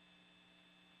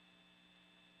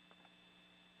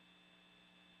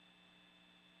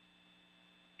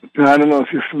 Now, I don't know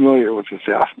if you're familiar with the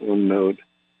South Moon Node,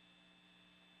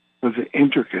 with the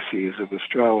intricacies of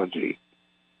astrology.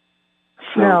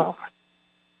 So no.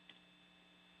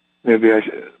 Maybe I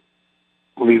should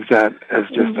leave that as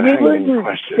just a hanging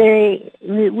question.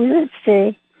 We would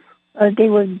say they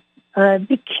would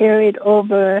be carried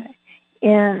over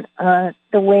in the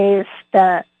ways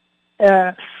that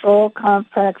their soul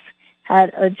complex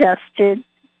had adjusted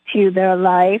to their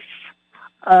life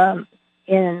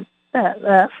in that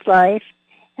last life,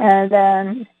 and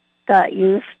then got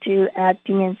used to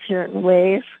acting in certain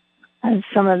ways, and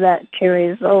some of that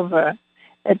carries over.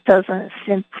 It doesn't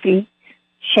simply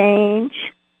change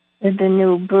with the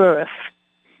new birth.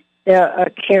 There are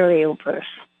carryovers.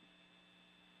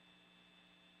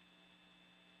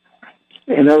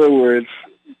 In other words,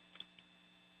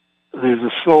 there's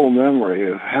a soul memory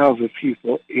of how the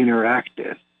people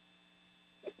interacted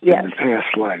in the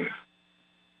past life.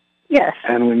 Yes.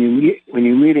 And when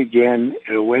you meet again,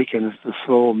 it awakens the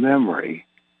soul memory.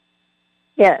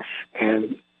 Yes.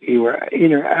 And you are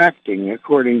interacting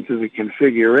according to the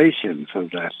configurations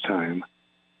of that time.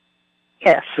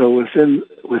 Yes. So within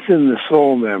the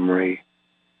soul memory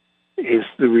is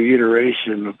the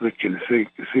reiteration of the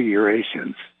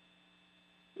configurations.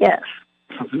 Yes.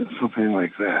 Something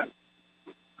like that.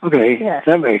 Okay, yes.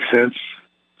 That makes sense.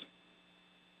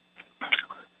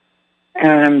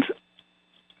 And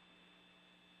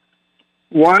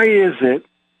why is it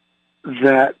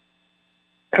that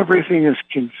everything is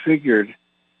configured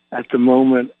at the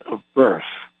moment of birth?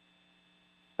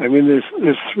 I mean,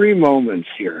 there's three moments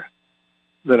here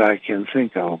that I can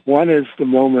think of. One is the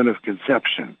moment of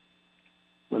conception,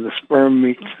 when the sperm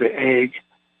meets the egg,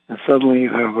 and suddenly you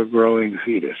have a growing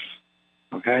fetus.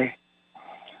 Okay?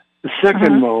 The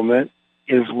second moment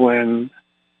is when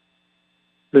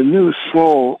the new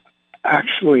soul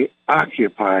actually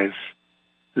occupies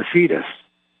the fetus,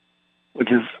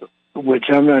 which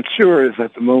I'm not sure is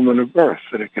at the moment of birth,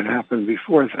 that it can happen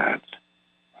before that.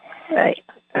 Right.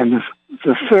 And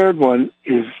the third one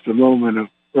is the moment of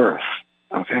birth,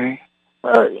 okay?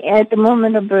 Well, at the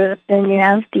moment of birth, then you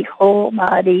have the whole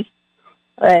body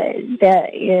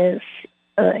that is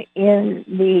in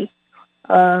the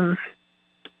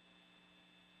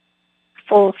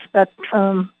full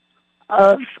spectrum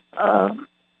of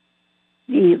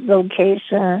the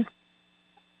location,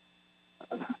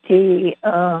 the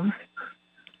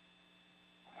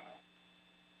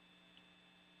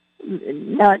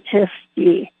not just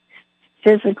the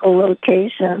physical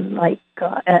location like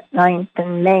at 9th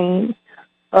and Main,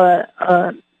 but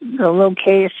the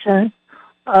location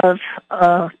of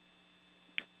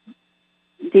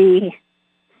the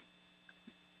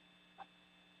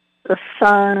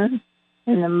sun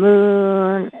and the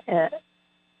moon,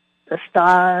 the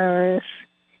stars.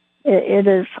 It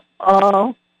is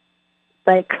all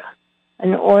like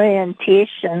an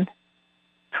orientation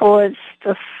towards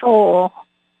the soul.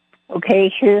 Okay,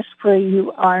 here's where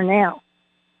you are now.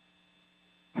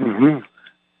 Mm-hmm.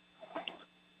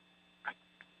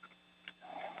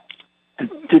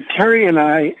 Did Terry and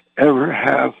I ever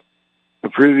have a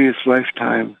previous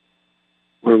lifetime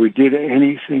where we did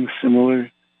anything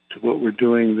similar to what we're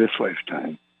doing this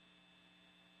lifetime?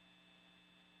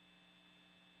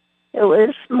 It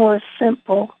was more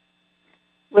simple,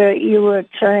 where you were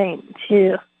trying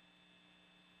to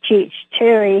teach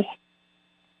Terry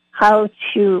how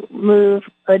to move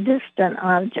a distant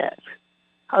object,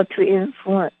 how to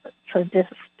influence a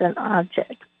distant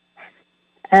object.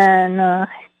 And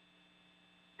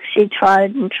she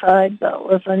tried and tried, but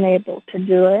was unable to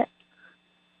do it.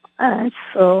 And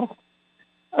so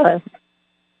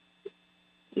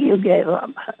you gave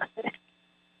up.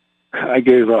 I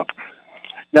gave up.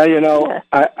 Now, you know,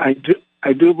 I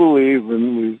do believe,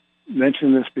 and we've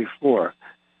mentioned this before,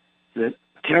 that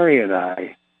Terry and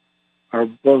I are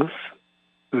both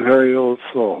very old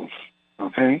souls,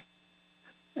 okay?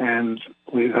 And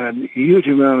we've had a huge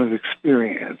amount of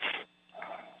experience.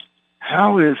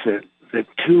 How is it that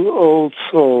two old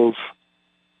souls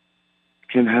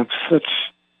can have such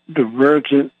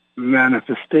divergent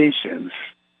manifestations?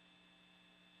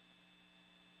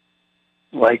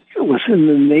 Like within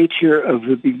the nature of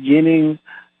the beginning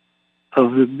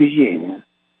of the being,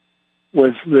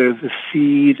 was there the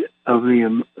seed of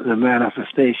the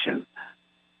manifestation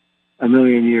a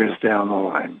million years down the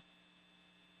line?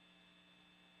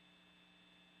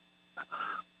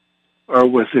 Or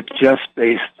was it just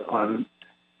based on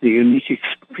the unique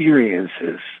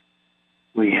experiences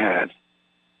we had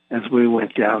as we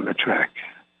went down the track?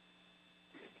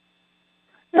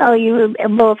 No, you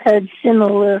both had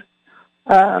similar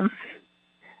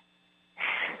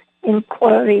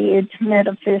inquiry into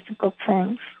metaphysical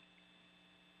things.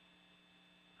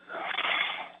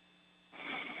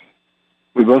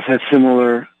 We both had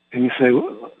similar. Can you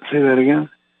say that again?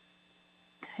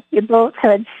 You both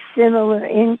had similar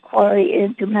inquiry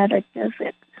into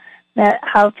metaphysics,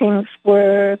 how things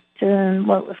worked and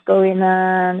what was going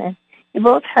on, and you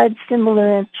both had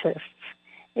similar interests.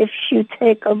 If you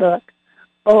take a look,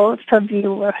 both of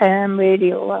you were ham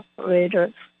radio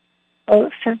operators.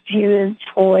 Both of you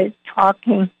enjoyed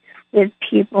talking with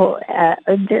people at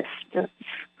a distance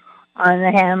on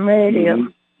the ham radio.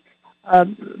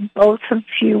 Mm-hmm. Both of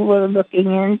you were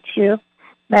looking into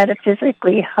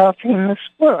metaphysically how things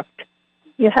worked.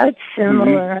 You had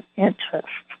similar interests.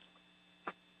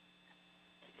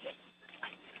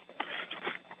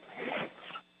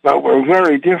 But we're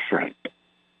very different.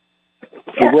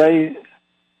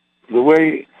 The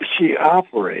way she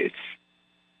operates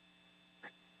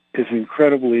is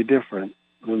incredibly different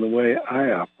than the way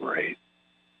I operate.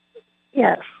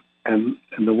 Yes. And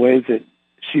the way that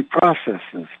she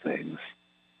processes things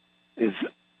is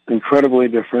incredibly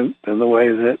different than the way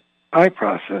that I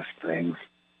process things.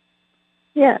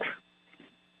 Yes.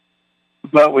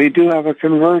 But we do have a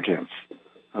convergence,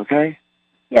 okay?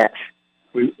 Yes.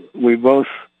 We both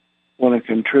want to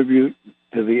contribute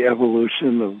to the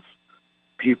evolution of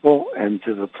people and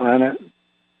to the planet,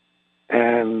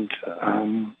 and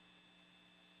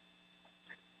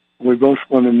we both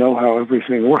want to know how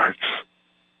everything works.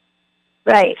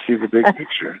 Right. See the big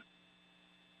picture.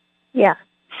 Yeah.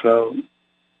 So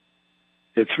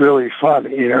it's really fun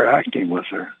interacting with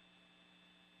her.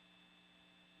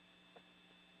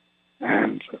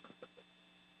 And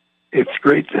it's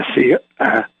great to see,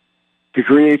 to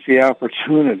create the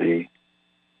opportunity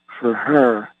for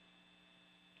her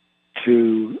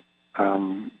to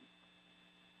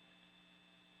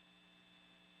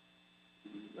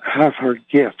have her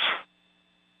gifts.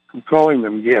 I'm calling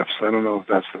them gifts. I don't know if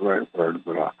that's the right word,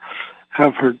 but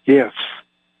have her gifts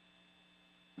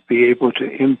be able to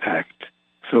impact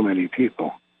so many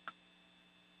people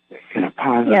in a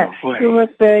positive way. Yes, you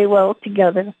work very well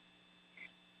together.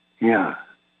 Yeah.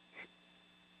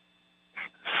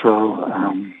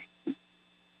 So,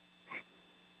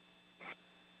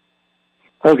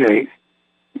 okay,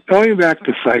 going back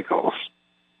to cycles,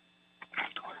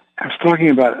 I was talking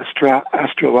about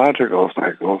astrological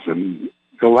cycles and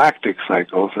galactic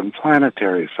cycles and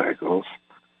planetary cycles,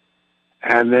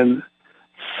 and then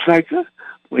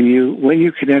when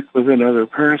you connect with another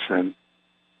person,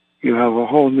 you have a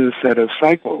whole new set of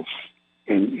cycles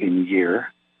in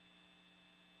year,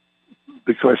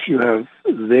 because you have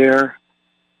their.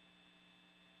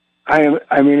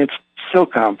 I mean, it's so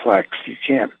complex you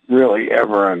can't really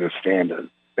ever understand it.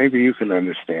 Maybe you can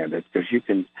understand it because you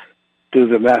can do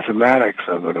the mathematics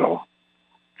of it all.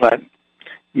 But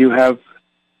you have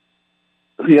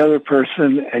the other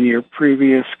person and your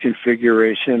previous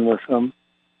configuration with them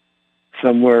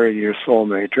somewhere in your soul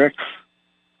matrix.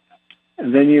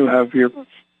 And then you have your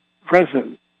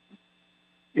present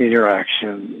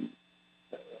interaction,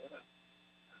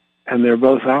 and they're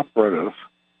both operative.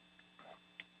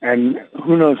 And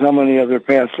who knows how many other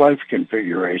past life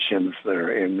configurations that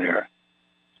are in there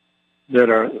that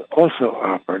are also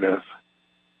operative,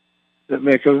 that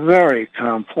make a very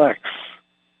complex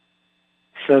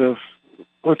set of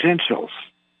potentials.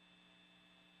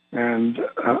 And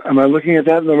am I looking at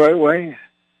that in the right way?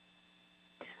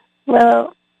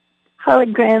 Well,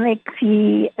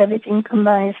 hologramically, everything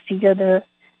combines together.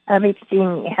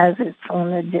 Everything has its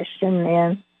own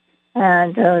addition,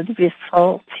 and the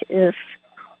result is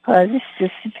the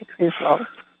specific result.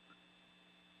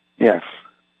 Yes.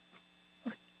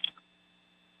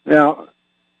 Now,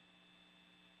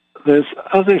 there's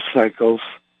other cycles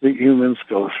that humans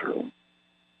go through.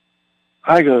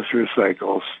 I go through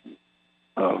cycles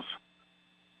of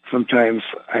sometimes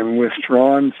I'm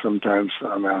withdrawn, sometimes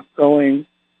I'm outgoing,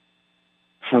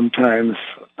 sometimes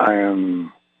I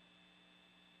am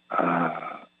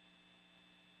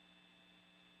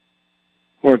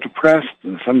more depressed,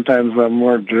 and sometimes I'm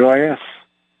more joyous.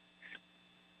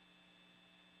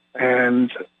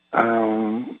 And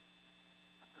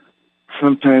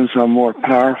sometimes I'm more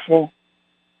powerful,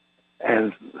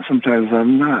 and sometimes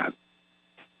I'm not.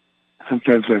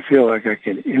 Sometimes I feel like I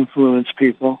can influence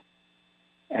people,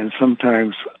 and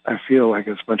sometimes I feel like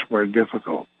it's much more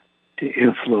difficult to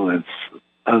influence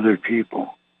other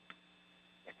people.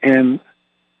 And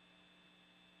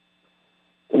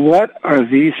what are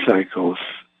these cycles?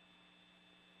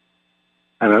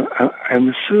 And I'm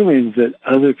assuming that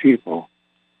other people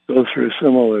go through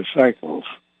similar cycles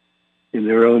in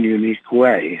their own unique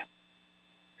way.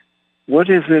 What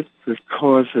is it that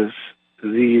causes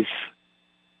these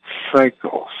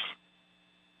cycles?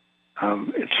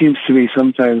 It seems to me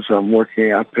sometimes I'm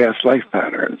working out past life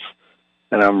patterns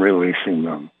and I'm releasing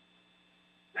them.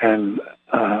 And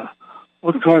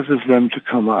what causes them to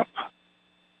come up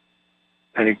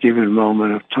at a given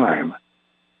moment of time?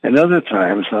 And other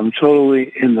times I'm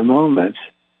totally in the moment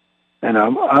and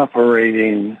I'm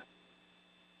operating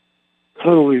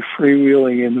totally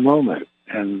freewheeling in the moment.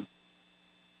 And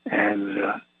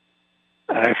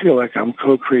I feel like I'm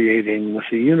co-creating with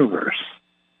the universe.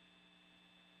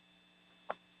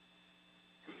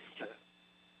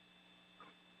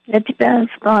 It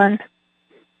depends on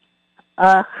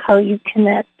how you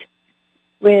connect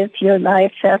with your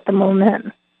life at the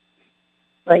moment.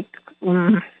 Like,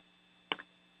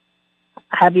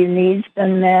 have your needs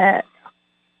been met?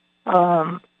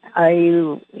 Are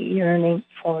you yearning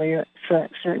for your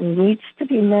certain needs to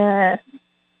be met?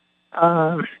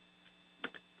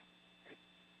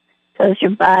 Does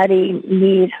your body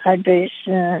need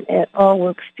hydration? It all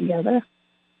works together.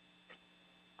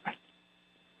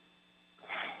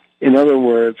 In other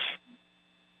words,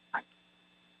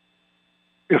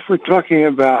 if we're talking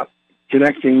about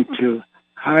connecting to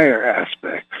higher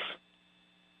aspects,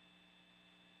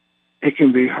 it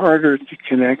can be harder to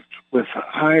connect with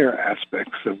higher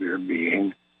aspects of your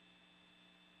being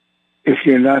if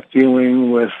you're not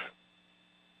dealing with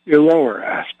your lower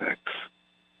aspects.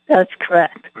 That's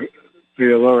correct.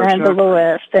 Your lower and the lower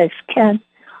aspects can,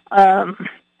 and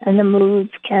the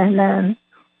moods can then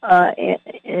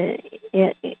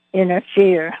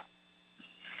interfere.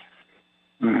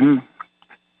 Mm-hmm.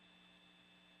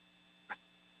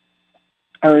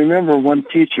 I remember one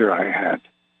teacher I had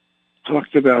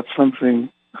talked about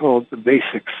something called the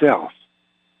basic self,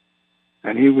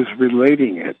 and he was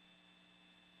relating it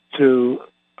to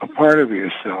a part of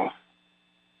yourself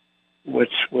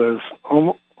which was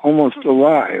almost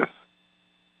alive,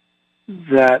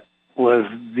 that was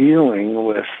dealing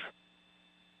with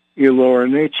your lower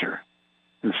nature,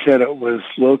 and said it was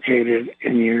located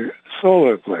in your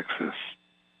solar plexus,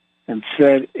 and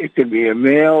said it could be a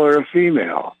male or a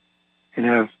female and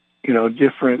have,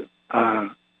 different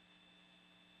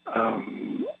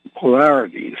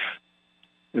polarities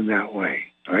in that way.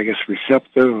 Or I guess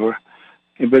receptive,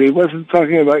 but he wasn't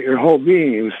talking about your whole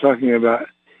being. He was talking about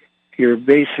your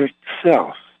basic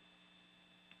self.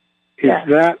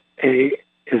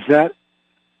 Is that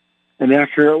an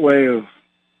accurate way of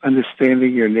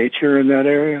understanding your nature in that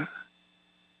area?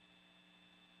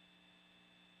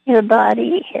 Your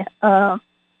body has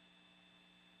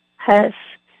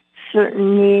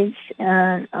certain needs,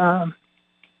 and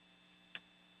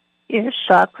your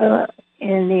chakra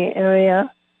in the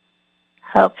area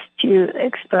helps to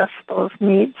express those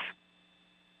needs.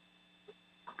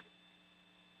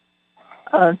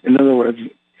 In other words,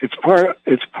 it's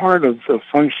part of the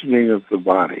functioning of the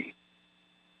body.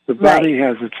 The body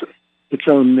has its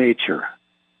own nature.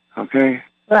 Okay.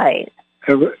 Right.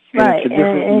 Right,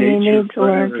 and you need to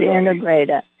learn to integrate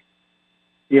it.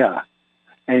 Yeah,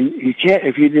 And you can't,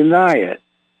 if you deny it,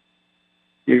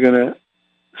 you're going to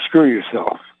screw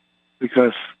yourself,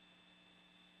 because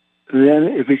then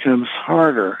it becomes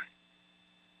harder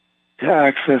to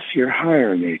access your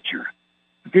higher nature.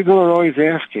 People are always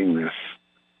asking this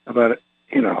about,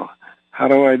 how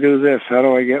do I do this? How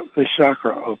do I get the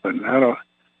chakra open? How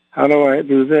do I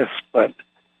do this? But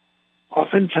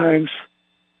oftentimes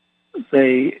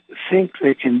they think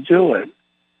they can do it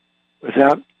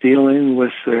without dealing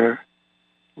with their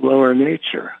lower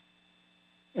nature.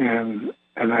 And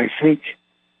I think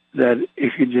that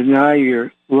if you deny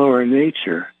your lower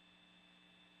nature,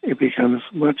 it becomes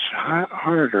much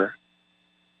harder,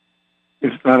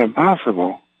 if not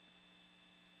impossible,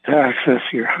 to access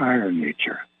your higher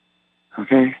nature.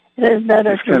 Okay? It is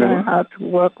better to learn how to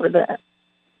work with it.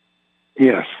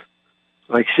 Yes.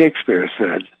 Like Shakespeare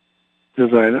said, to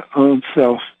thine own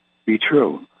self be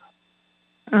true.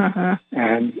 Uh-huh.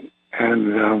 And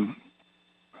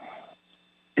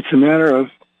it's a matter of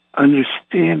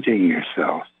understanding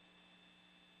yourself.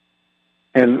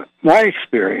 And my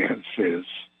experience is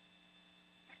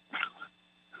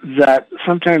that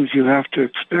sometimes you have to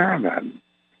experiment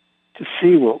to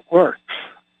see what works.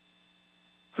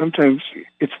 Sometimes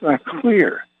it's not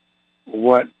clear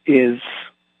what is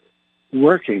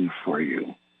working for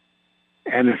you.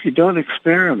 And if you don't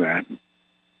experiment,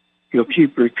 you'll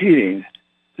keep repeating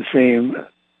the same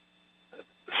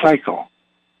cycle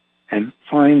and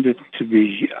find it to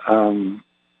be,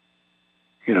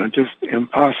 just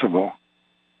impossible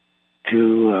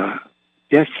to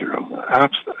get through,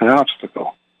 an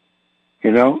obstacle.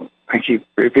 I keep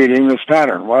repeating this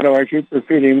pattern. Why do I keep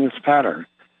repeating this pattern?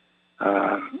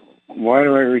 Why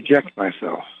do I reject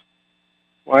myself?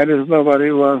 Why does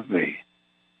nobody love me?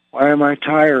 Why am I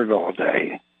tired all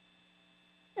day?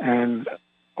 And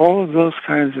all of those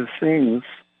kinds of things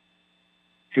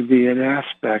could be an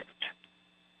aspect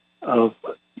of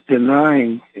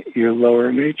denying your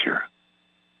lower nature.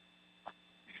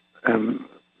 And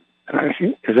I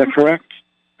think, is that correct?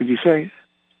 Would you say?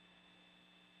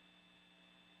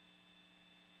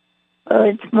 Well,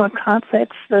 it's more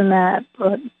complex than that,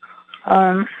 but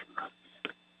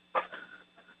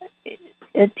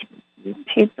it's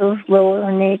people's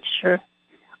lower nature.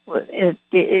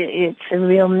 It's a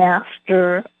real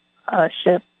mastership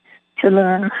to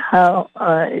learn how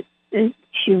to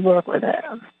work with it.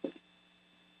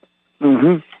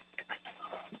 Mm-hmm.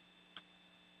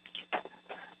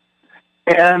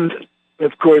 And,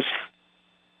 of course,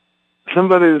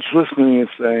 somebody that's listening is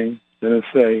going to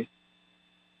say,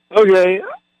 okay,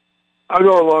 I'll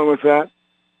go along with that.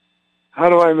 How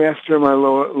do I master my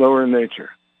lower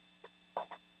nature?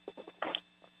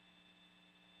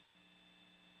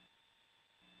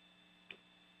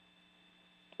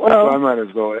 Well, so I might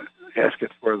as well ask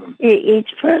it for them.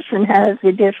 Each person has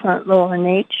a different lower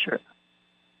nature.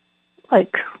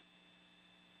 Like,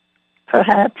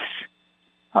 perhaps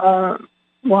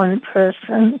one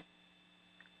person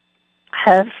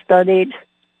has studied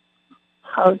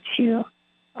how to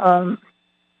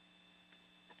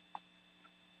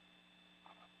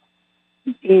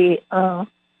be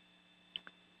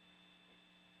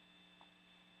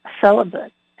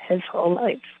celibate his whole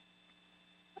life.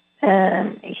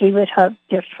 And he would have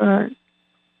different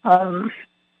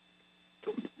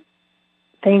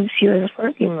things he was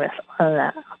working with on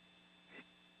that.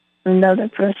 Another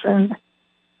person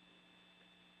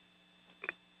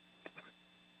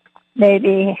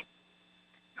maybe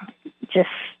just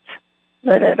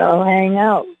let it all hang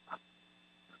out.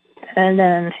 And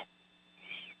then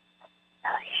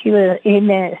he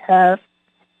may have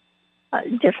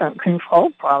different control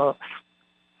problems.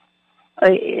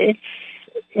 It's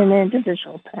an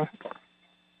individual thing.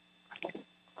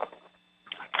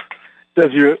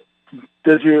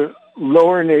 Does your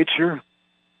lower nature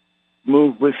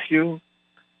move with you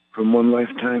from one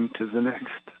lifetime to the next?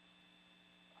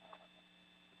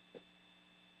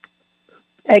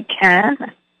 It can.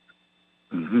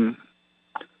 Mm-hmm.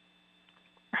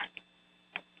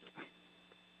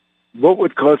 What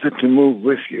would cause it to move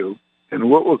with you, and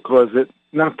what would cause it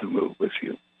not to move with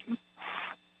you?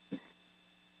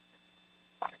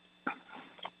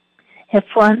 If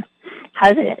one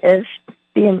has it as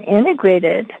being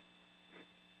integrated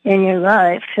in your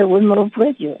life, it would move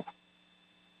with you.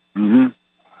 Mm-hmm.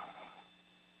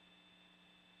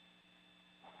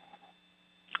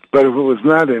 But if it was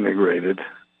not integrated,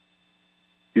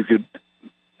 you could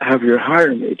have your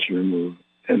higher nature move,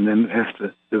 and then it has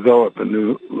to develop a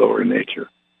new lower nature.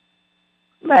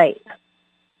 Right.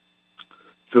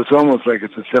 So it's almost like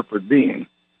it's a separate being.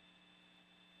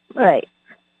 Right.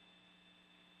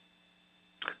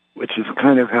 which is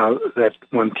kind of how that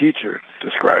one teacher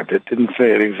described it. Didn't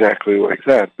say it exactly like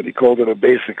that, but he called it a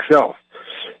basic self.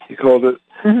 He called it,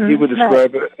 he would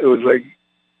describe it, it was like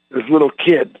this little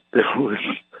kid that was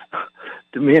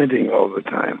demanding all the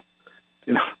time,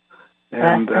 you know,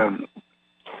 and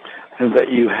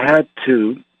that you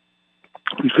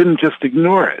couldn't just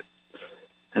ignore it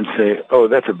and say, oh,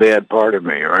 that's a bad part of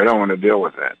me, or I don't want to deal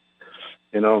with that,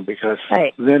 you know, because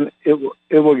then it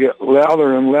will get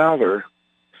louder and louder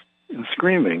and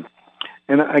screaming.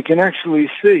 And I can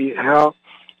actually see how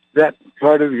that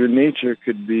part of your nature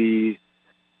could be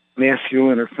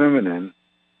masculine or feminine,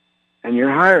 and your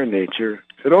higher nature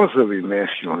could also be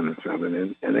masculine and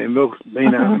feminine, and they both may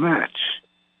not match.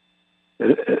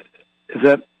 Is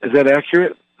that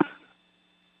accurate?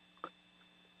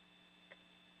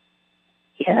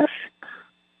 Yes.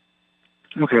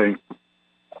 Okay.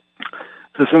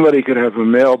 So somebody could have a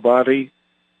male body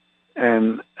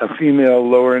and a female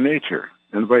lower nature,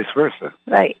 and vice versa.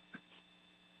 Right.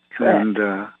 And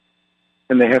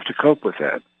they have to cope with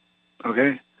that.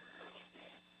 Okay.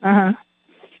 Uh-huh.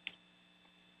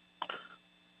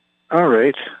 All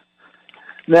right.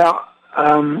 Now,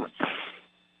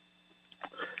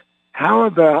 how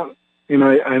about, you know,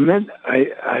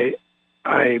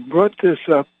 I brought this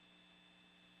up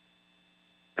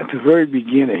at the very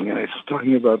beginning, and I was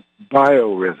talking about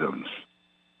biorhythms.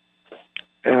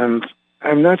 And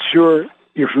I'm not sure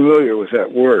you're familiar with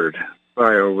that word,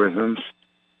 biorhythms.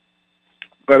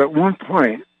 But at one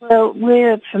point... Well,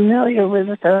 we're familiar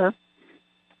with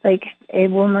like a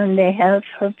woman, they have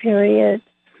her period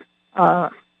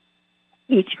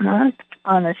each month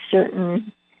on a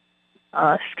certain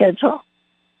schedule.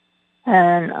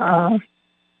 And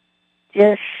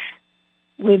this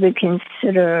we would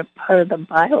consider part of the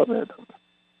biorhythm.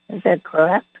 Is that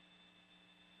correct?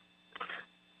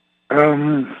 I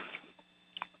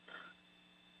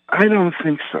don't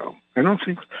think so. I'm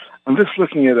just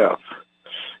looking it up.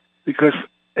 Because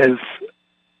as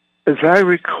I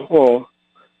recall,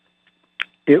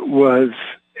 it was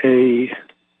a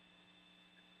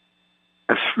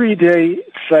 3-day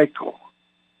cycle,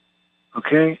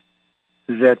 okay,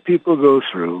 that people go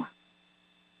through.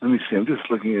 Let me see, I'm just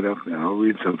looking it up now. I'll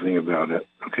read something about it,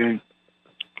 okay?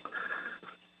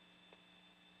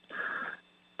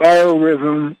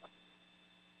 Biorhythm.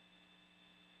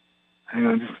 Hang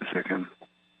on just a second.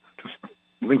 Just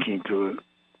linking to it.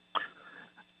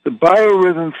 The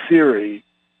biorhythm theory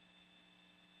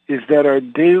is that our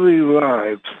daily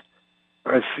lives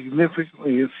are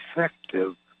significantly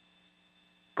affected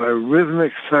by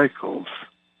rhythmic cycles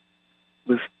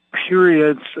with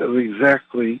periods of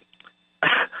exactly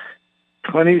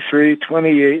 23,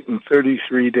 28, and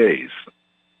 33 days.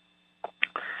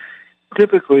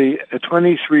 Typically, a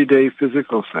 23-day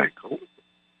physical cycle,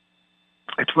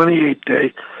 a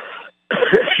 28-day,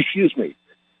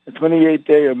 a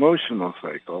 28-day emotional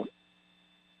cycle,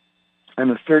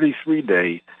 and a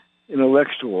 33-day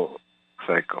intellectual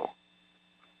cycle.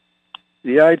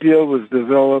 The idea was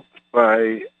developed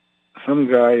by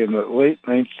some guy in the late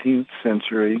 19th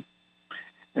century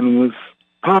and was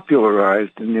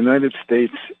popularized in the United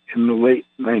States in the late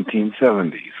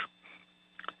 1970s.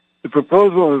 The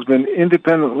proposal has been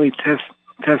independently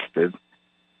tested,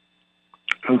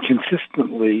 and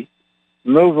consistently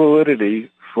no validity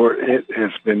for it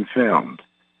has been found.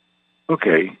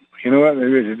 Okay, you know what?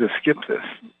 Maybe I should just skip this.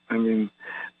 I mean,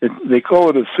 they call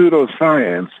it a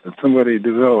pseudoscience that somebody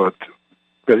developed,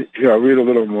 but here, I'll read a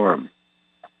little more.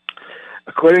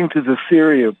 According to the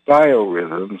theory of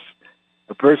biorhythms,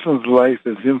 a person's life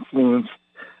is influenced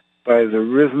by the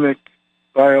rhythmic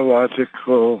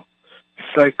biological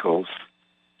cycles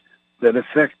that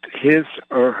affect his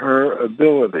or her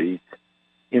ability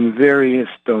in various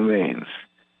domains,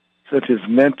 such as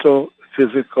mental,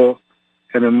 physical,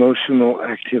 and emotional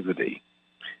activity.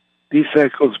 These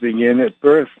cycles begin at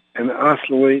birth and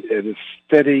oscillate at a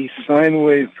steady sine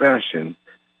wave fashion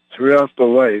throughout the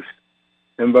life,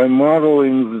 and by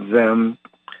modeling them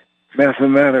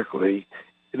mathematically,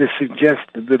 it is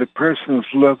suggested that a person's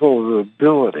level of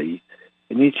ability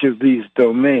in each of these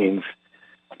domains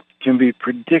can be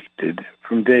predicted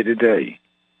from day to day.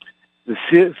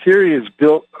 The theory is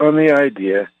built on the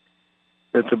idea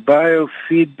that the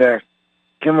biofeedback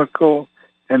chemical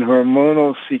and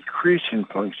hormonal secretion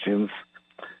functions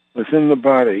within the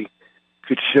body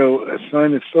could show a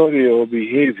sinusoidal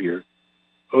behavior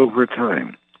over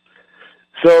time.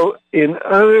 So, in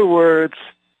other words,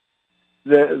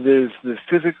 there's the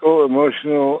physical,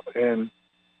 emotional, and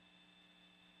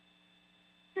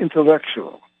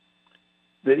intellectual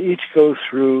that each go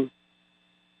through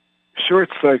short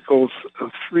cycles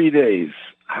of 3 days,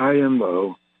 high and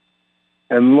low,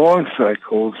 and long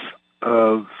cycles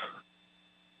of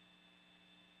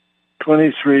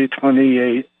 23,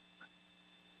 28,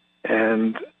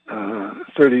 and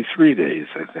 33 days,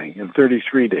 I think, and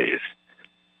 33 days.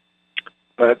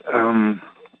 But,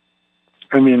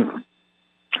 I mean,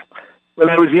 when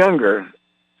I was younger,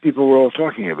 people were all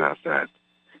talking about that.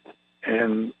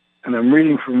 And I'm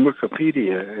reading from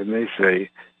Wikipedia, and they say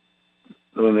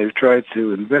when they've tried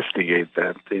to investigate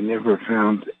that, they never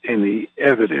found any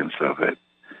evidence of it.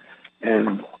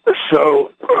 And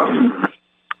so,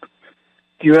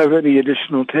 do you have any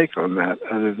additional take on that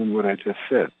other than what I just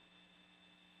said?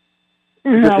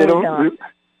 No, we don't.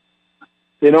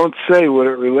 They don't say what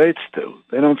it relates to.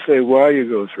 They don't say why you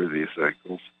go through these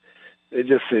cycles. They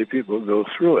just say people go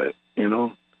through it, you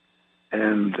know.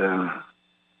 And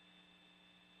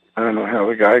I don't know how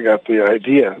the guy got the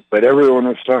idea, but everyone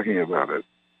was talking about it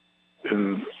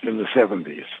in the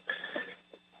 70s.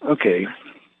 Okay.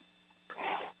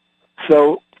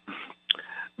 So,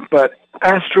 but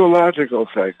astrological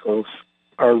cycles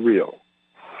are real,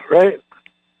 right?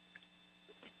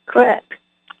 Correct.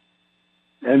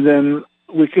 And then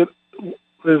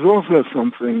there's also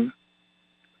something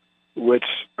which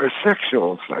are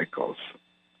sexual cycles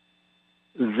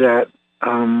that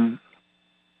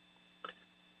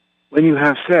when you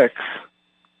have sex,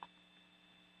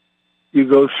 you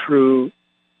go through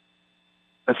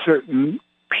a certain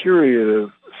period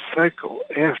of cycle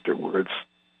afterwards.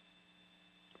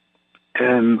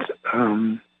 And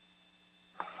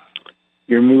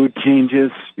your mood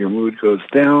changes, your mood goes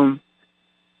down,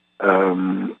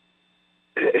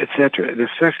 etc. It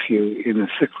affects you in a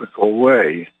cyclical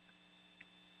way.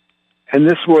 And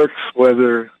this works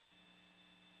whether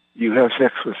you have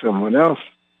sex with someone else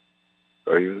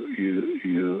or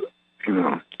you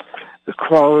know, the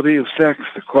quality of sex,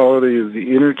 the quality of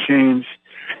the interchange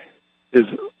is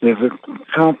a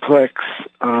complex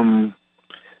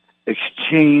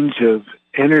exchange of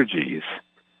energies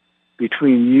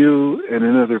between you and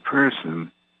another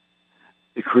person.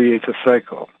 It creates a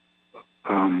cycle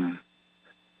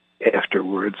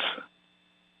afterwards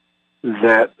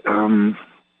that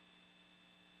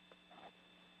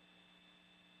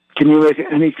can you make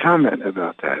any comment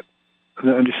about that,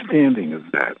 the understanding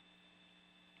of that?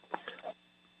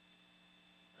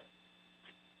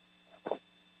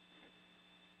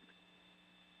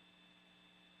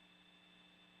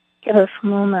 Give us a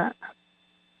moment.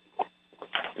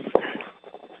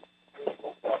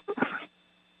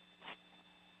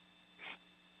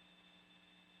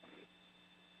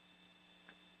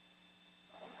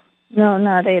 No,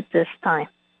 not at this time.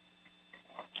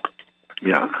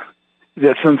 Yeah.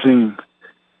 That's something,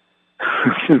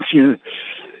 since you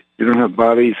don't have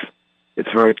bodies, it's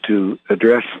hard to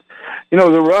address. You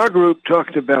know, the Raw group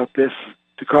talked about this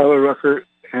to Carla Rucker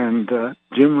and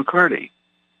Jim McCarty.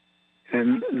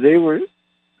 And they were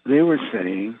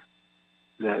saying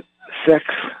that sex,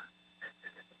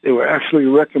 they were actually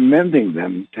recommending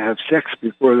them to have sex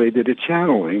before they did a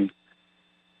channeling.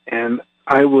 And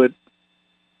I would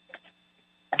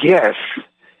guess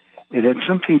it had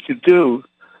something to do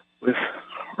with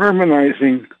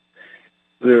harmonizing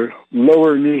their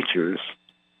lower natures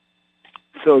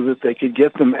so that they could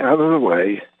get them out of the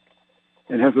way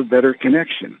and have a better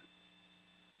connection.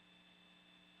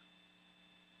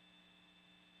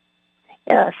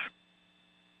 Yes.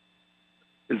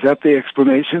 Is that the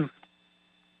explanation?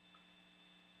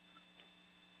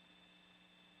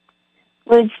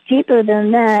 Well, it's deeper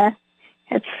than that.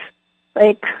 It's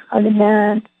like the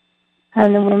man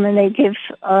and the woman, they give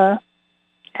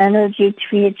energy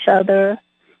to each other.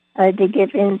 They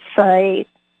give insight.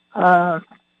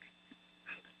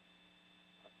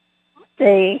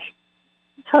 They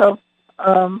help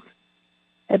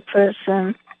a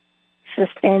person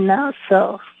sustain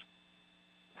themselves.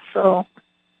 So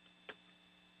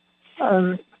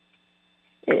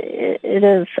it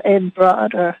is a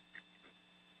broader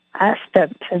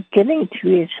aspect of giving to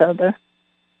each other.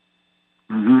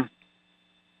 Mm-hmm.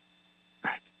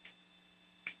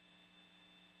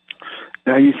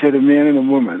 Now you said a man and a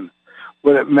woman.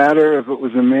 Would it matter if it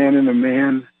was a man and a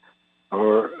man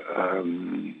or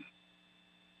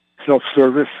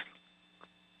self-service?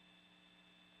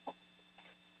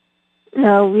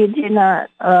 No, we do not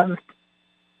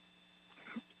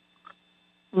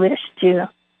wish to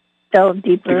delve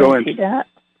deeper into that.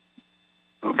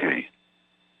 Okay.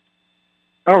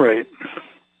 All right.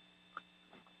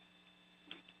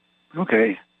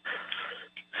 Okay.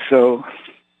 So,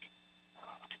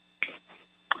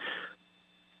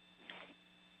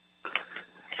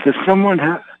 does someone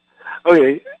have...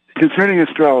 Okay, concerning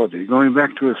astrology, going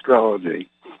back to astrology,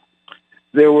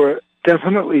 there were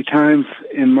definitely times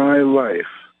in my life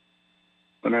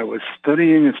when I was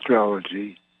studying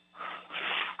astrology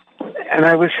and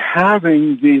I was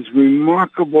having these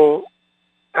remarkable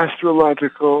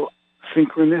astrological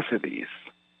synchronicities.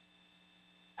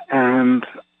 And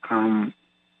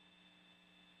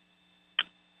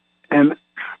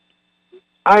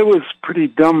I was pretty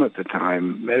dumb at the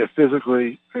time,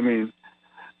 metaphysically. I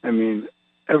mean,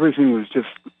 everything was just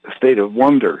a state of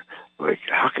wonder. Like,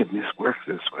 how can this work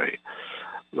this way?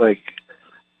 Like,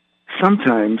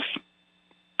 sometimes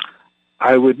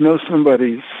I would know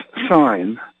somebody's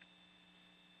sign,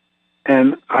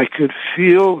 and I could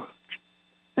feel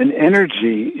an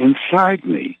energy inside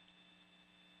me.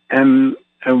 And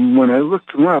when I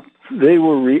looked them up, they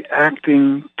were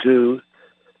reacting to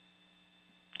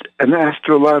an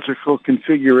astrological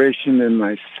configuration in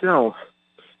myself,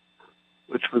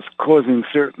 which was causing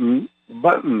certain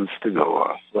buttons to go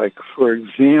off. Like, for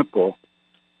example,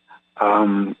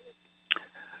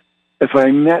 if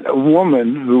I met a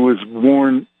woman who was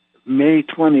born May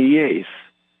 28th,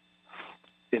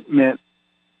 it meant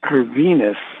her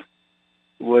Venus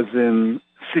was in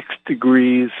 6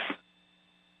 degrees,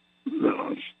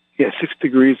 6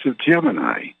 degrees of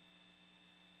Gemini.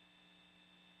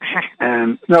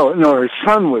 And no, her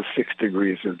sun was 6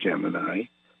 degrees of Gemini,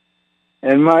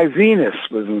 and my Venus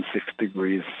was in 6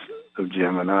 degrees of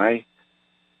Gemini,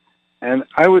 and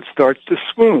I would start to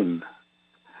swoon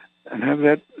and have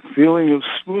that feeling of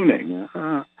swooning.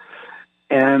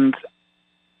 And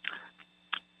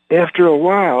after a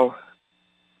while,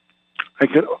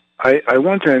 I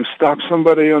one time stopped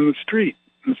somebody on the street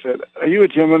and said, "Are you a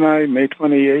Gemini, May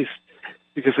 28th?"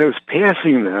 Because I was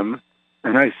passing them,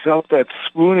 and I felt that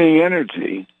swooning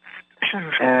energy,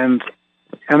 and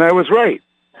I was right.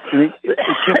 And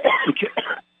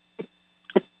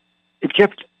it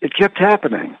kept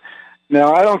happening.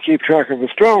 Now, I don't keep track of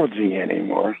astrology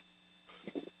anymore,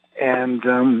 and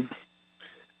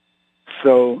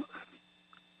so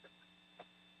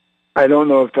I don't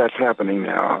know if that's happening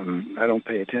now. I don't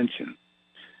pay attention.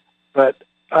 But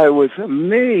I was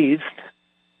amazed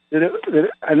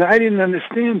and I didn't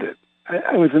understand it.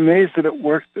 I was amazed that it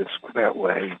worked that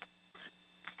way.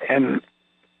 And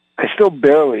I still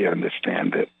barely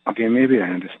understand it. Okay, maybe I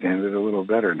understand it a little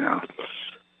better now.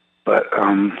 But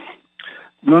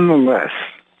nonetheless,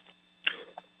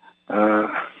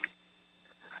 I'm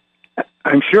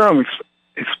sure I'm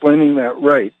explaining that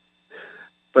right.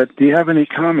 But do you have any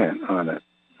comment on it?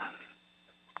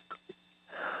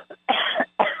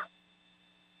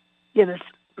 Yes.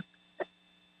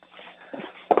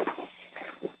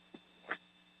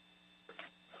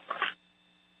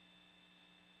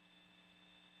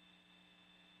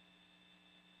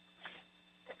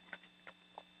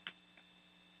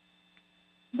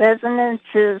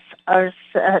 Resonances are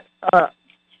set up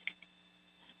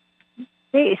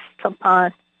based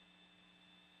upon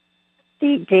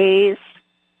the days,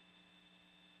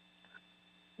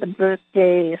 the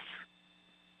birthdays.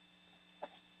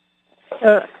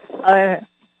 Our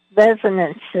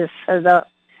resonances set up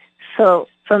so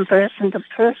from person to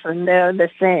person they're the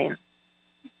same.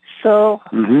 So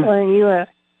when you are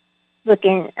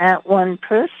looking at one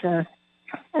person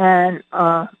and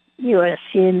you are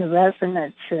seeing the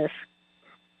resonances,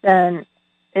 then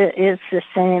it is the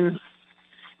same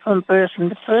from person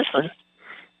to person.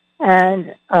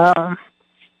 And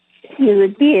you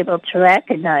would be able to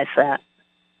recognize that.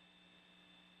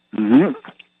 Mm-hmm.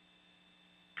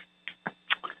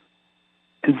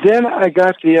 And then I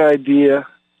got the idea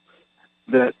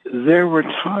that there were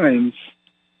times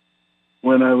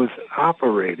when I was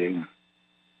operating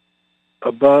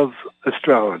above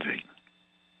astrology,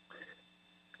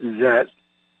 that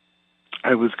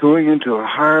I was going into a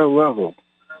higher level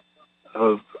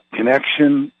of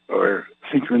connection or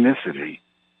synchronicity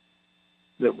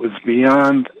that was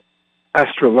beyond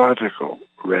astrological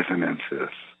resonances.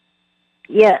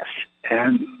 Yes.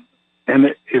 And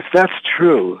if that's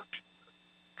true,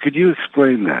 could you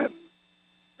explain that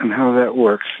and how that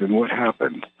works and what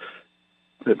happened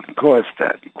that caused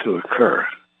that to occur?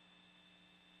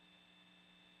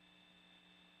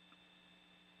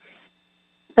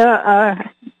 There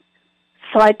are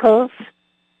cycles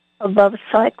above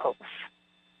cycles,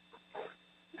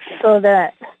 so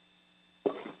that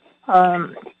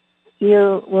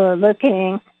you were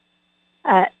looking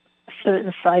at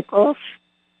certain cycles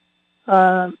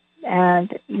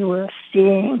and you were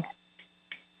seeing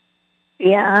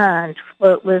beyond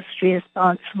what was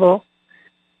responsible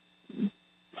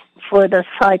for the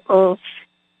cycles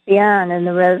beyond and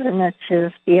the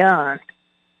resonances beyond.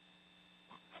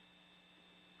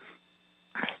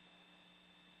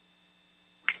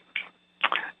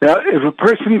 Now, if a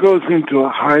person goes into a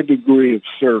high degree of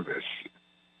service,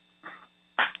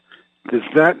 does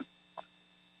that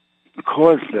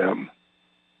cause them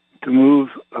to move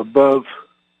above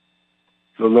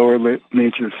the lower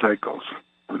nature cycles,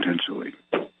 potentially?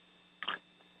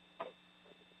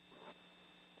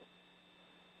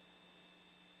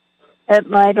 It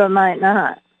might or might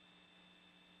not.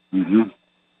 Mm-hmm.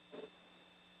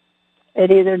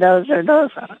 It either does or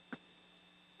doesn't.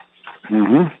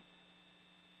 Mm-hmm.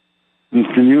 And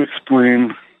can you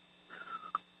explain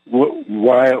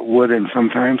why it would in some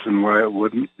times and why it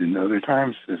wouldn't in other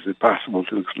times? Is it possible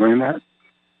to explain that?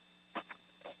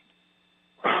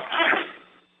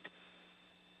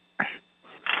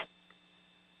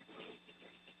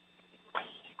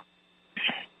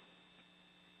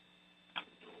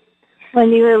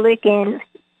 When you are looking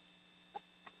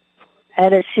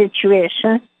at a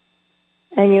situation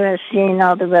and you are seeing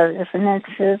all the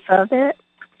resonances of it,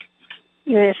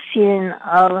 you are seeing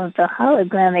all of the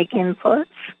hologramic inputs.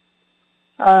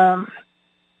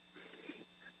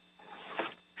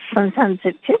 Sometimes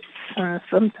it fits and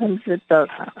sometimes it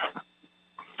doesn't.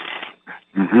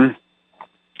 Mm-hmm.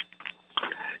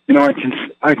 You know,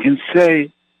 I can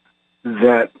say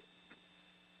that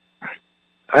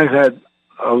I've had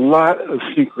a lot of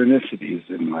synchronicities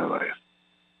in my life.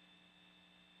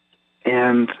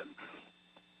 And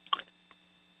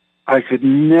I could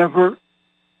never,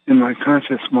 in my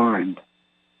conscious mind,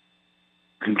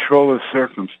 control a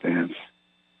circumstance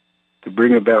to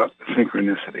bring about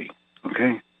synchronicity,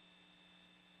 okay?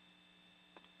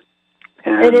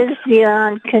 And it is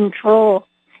beyond control.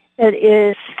 It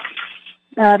is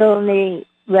not only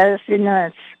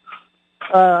resonance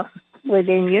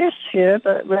within your sphere,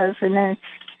 but resonance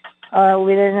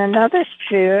within another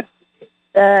sphere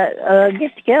that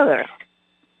get together.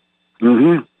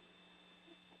 Mm-hmm.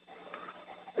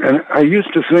 And I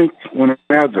used to think when I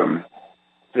had them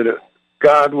that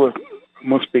God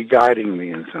must be guiding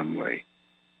me in some way.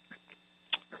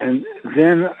 And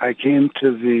then I came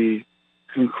to the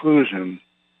conclusion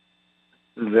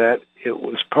that it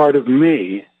was part of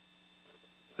me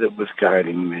that was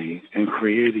guiding me and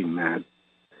creating that,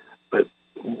 but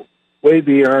way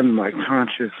beyond my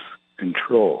conscious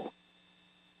control.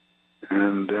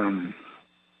 And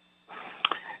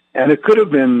it could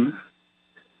have been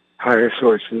higher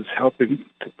sources helping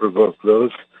to provoke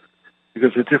those,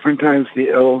 because at different times the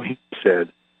Elohim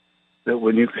said that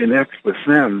when you connect with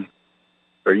them,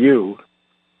 or you,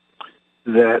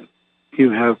 that you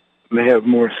may have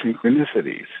more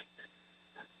synchronicities.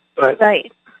 But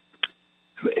right.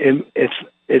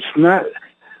 It's not.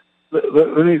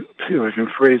 Let me see if I can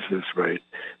phrase this right.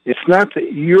 It's not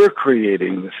that you're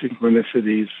creating the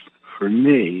synchronicities for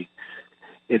me.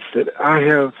 It's that I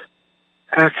have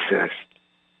accessed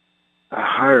a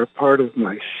higher part of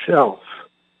myself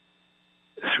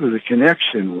through the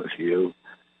connection with you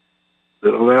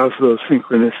that allows those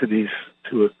synchronicities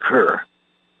to occur.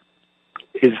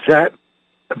 Is that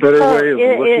a better way of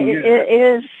looking at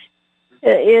it?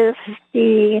 It is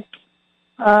the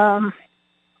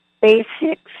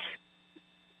basics.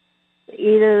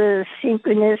 Either the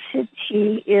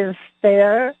synchronicity is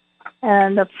there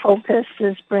and the focus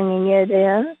is bringing it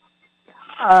in,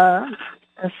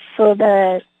 so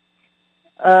that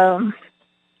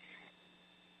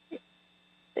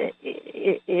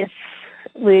if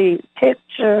we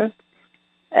picture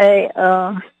a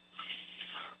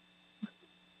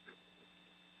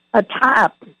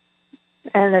top,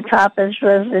 and the top is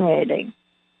resonating,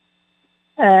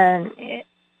 and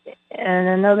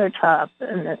another top,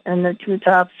 and the two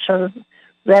tops are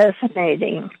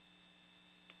resonating,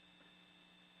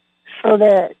 so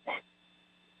that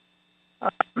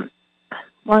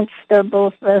once they're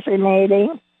both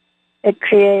resonating, it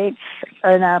creates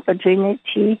an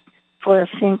opportunity for a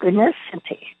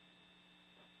synchronicity.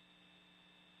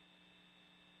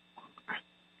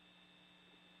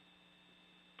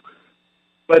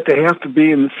 But they have to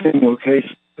be in the same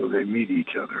location so they meet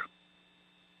each other.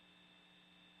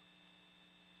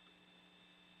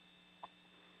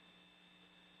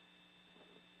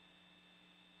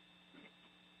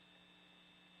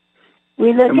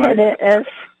 We look at it as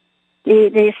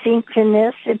the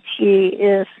synchronicity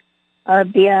is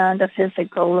beyond a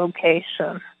physical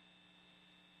location.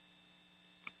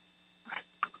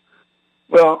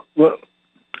 Well,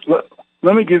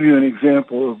 let me give you an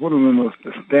example of one of the most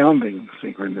astounding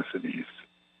synchronicities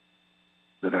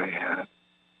that I had.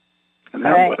 And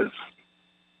that was,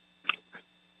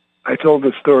 I told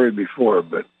this story before,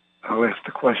 but I'll ask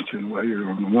the question while you're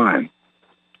on the line.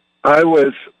 I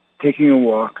was taking a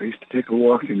walk. I used to take a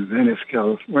walk in Venice,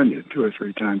 California, 2 or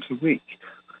 3 times a week.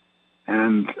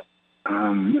 And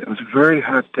it was a very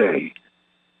hot day,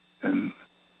 and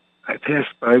I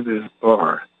passed by this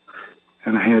bar,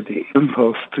 and I had the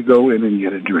impulse to go in and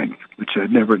get a drink, which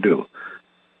I'd never do.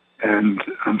 And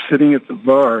I'm sitting at the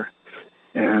bar,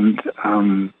 and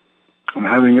I'm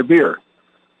having a beer.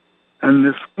 And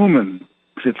this woman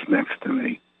sits next to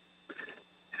me,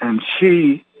 and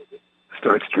she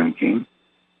starts drinking,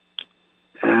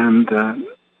 and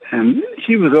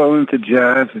she was all into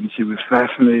jazz, and she was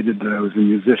fascinated that I was a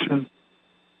musician,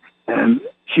 and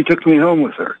she took me home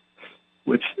with her,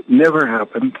 which never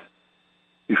happened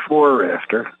before or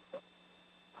after.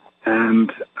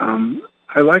 And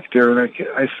I liked her, and I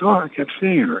kept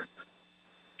seeing her,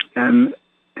 and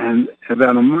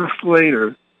about a month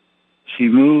later, she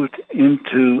moved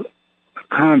into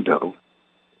a condo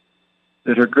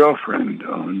that her girlfriend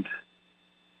owned,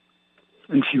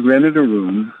 and she rented a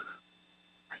room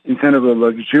in kind of a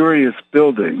luxurious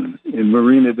building in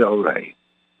Marina del Rey.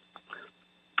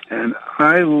 And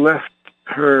I left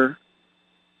her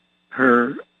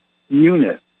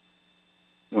unit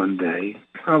one day,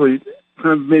 probably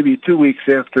maybe 2 weeks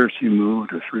after she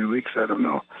moved, or 3 weeks, I don't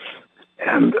know.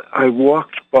 And I'm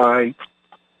walking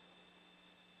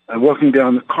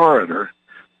down the corridor,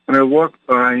 and I walked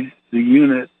by the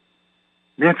unit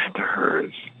next to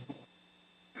hers.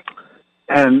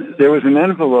 And there was an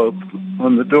envelope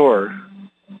on the door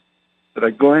that I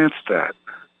glanced at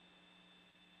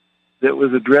that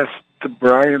was addressed to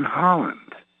Brian Holland.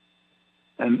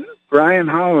 And Brian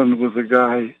Holland was a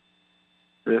guy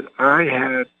that I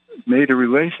had made a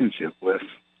relationship with,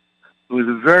 who was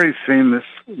a very famous,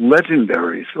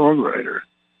 legendary songwriter.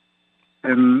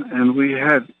 And we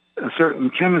had a certain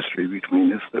chemistry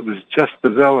between us that was just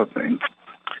developing.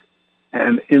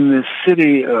 And in this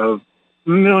city of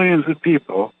millions of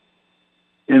people,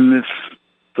 in this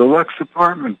deluxe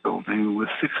apartment building with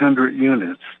 600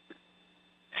 units,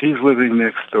 she's living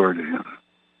next door to him.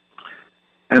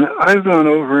 And I've gone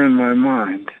over in my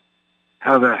mind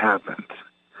how that happened,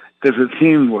 because it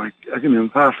seemed like an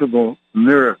impossible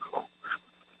miracle.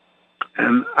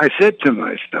 And I said to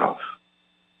myself,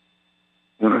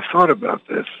 when I thought about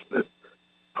this, that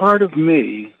part of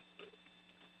me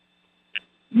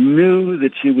knew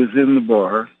that she was in the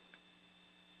bar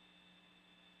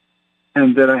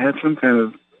and that I had some kind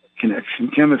of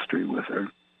connection, chemistry with her.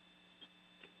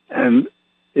 And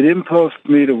it impulsed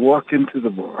me to walk into the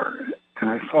bar, and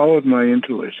I followed my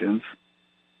intuitions.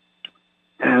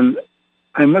 And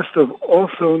I must have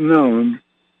also known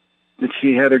that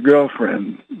she had a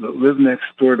girlfriend that lived next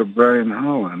door to Brian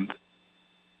Holland,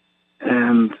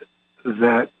 and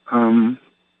that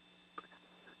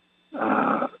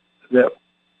that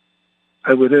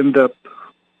I would end up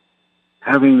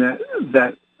having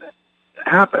that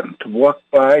happen, to walk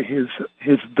by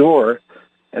his door,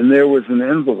 and there was an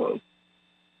envelope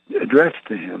addressed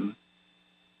to him,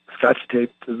 scotch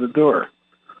taped to the door.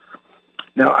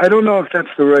 Now, I don't know if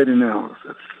that's the right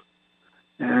analysis,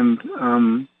 and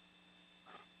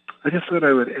I just thought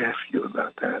I would ask you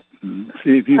about that and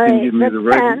see if you can give me the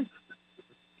right.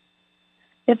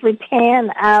 If we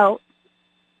pan out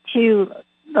to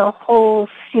the whole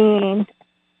scene,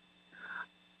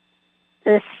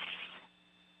 the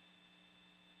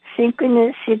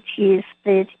synchronicities,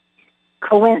 the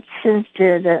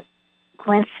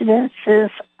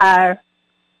coincidences are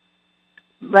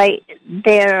right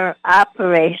there,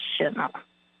 operational.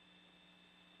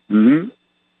 Mm-hmm.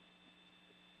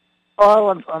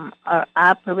 All of them are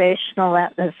operational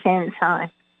at the same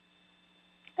time.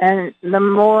 And the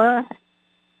more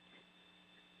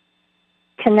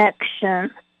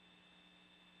connection,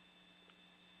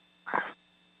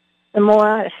 the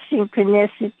more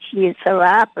synchronicities are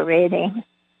operating,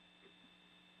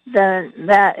 then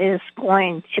that is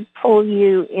going to pull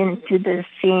you into the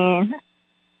scene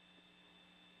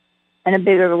in a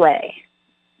bigger way.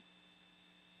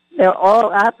 They're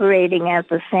all operating at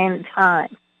the same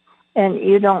time, and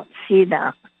you don't see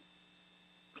them.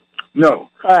 No.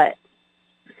 But,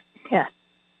 yeah,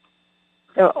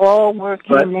 they're all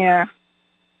working there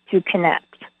to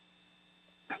connect.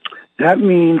 That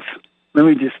means, let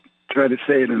me just try to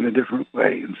say it in a different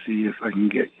way and see if I can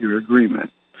get your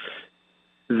agreement,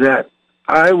 that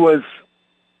I was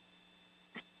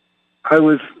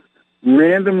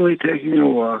randomly taking a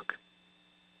walk,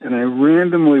 and I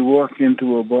randomly walked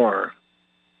into a bar,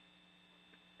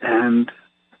 and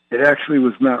it actually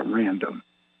was not random.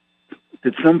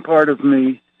 That some part of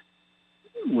me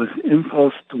was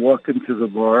impulsed to walk into the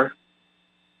bar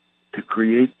to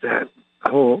create that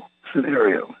whole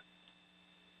scenario.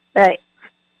 Right.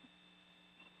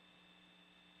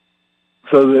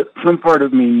 So that some part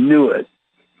of me knew it,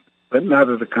 but not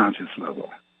at a conscious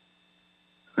level.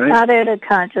 Right? Not at a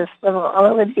conscious level.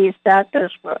 All of these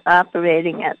doctors were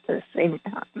operating at the same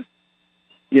time.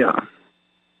 Yeah.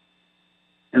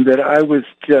 And that I was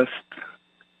just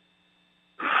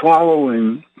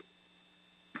following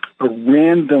a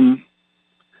random,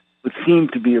 what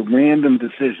seemed to be a random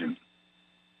decision,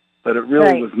 but it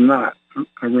really was not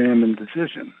a random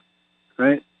decision,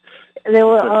 right? There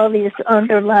were all these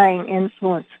underlying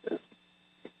influences.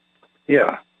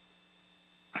 Yeah.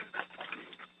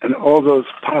 And all those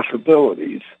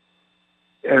possibilities.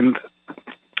 And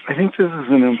I think this is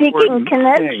an important seeking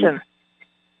connection. thing.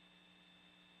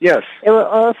 Yes. They were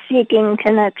all seeking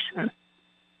connection.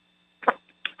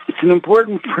 It's an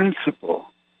important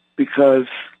principle because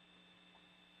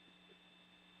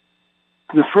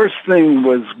the first thing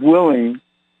was willing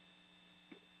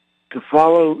to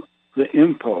follow the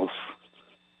impulse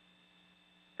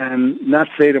and not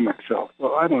say to myself,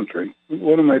 well, I don't drink.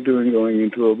 What am I doing going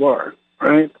into a bar,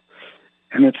 right?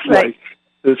 And it's like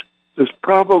there's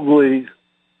probably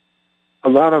a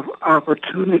lot of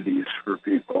opportunities for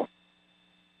people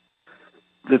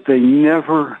that they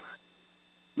never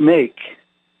make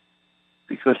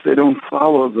because they don't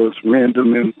follow those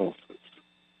random impulses.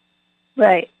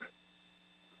 Right.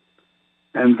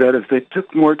 And that if they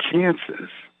took more chances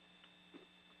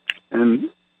and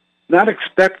not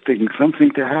expecting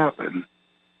something to happen,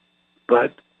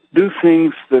 but do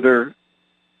things that are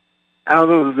out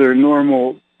of their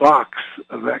normal box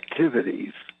of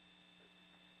activities,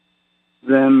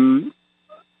 then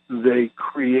they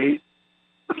create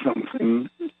something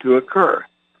to occur.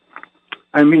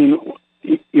 I mean,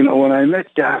 you know, when I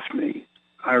met Daphne,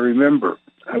 I remember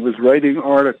I was writing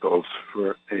articles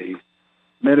for a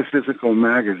metaphysical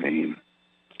magazine,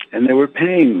 and they were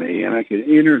paying me, and I could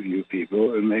interview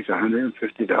people and make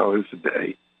 $150 a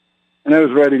day. And I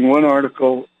was writing one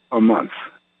article a month.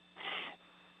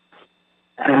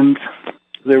 And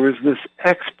there was this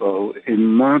expo in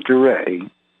Monterey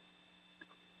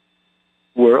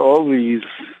where all these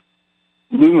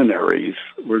luminaries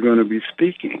were going to be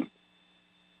speaking.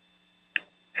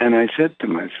 And I said to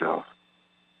myself,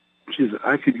 geez,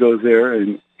 I could go there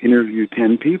and interview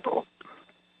 10 people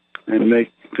and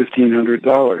make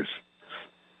 $1,500.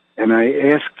 And I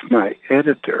asked my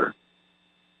editor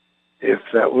if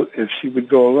she would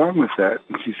go along with that,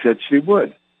 and she said she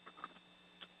would.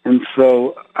 And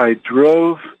so I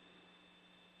drove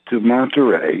to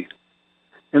Monterey,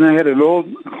 and I had an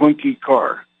old clunky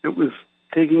car. It was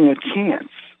taking a chance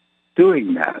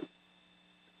doing that.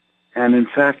 And in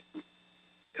fact,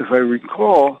 if I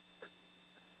recall,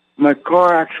 my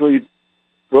car actually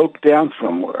broke down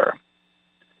somewhere,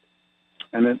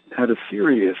 and it had a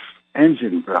serious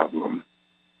engine problem.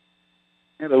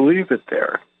 I had to leave it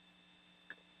there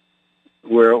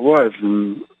where it was,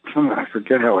 and I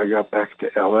forget how I got back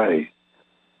to L.A.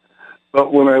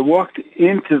 But when I walked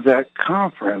into that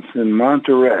conference in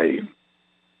Monterey,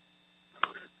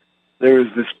 there was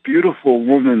this beautiful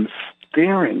woman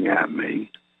staring at me,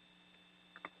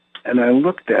 and I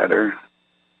looked at her,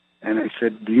 and I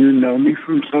said, do you know me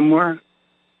from somewhere?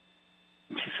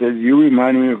 And she said, you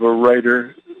remind me of a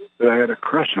writer that I had a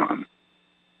crush on.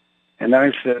 And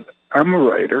I said, I'm a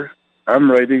writer. I'm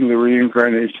writing The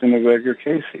Reincarnation of Edgar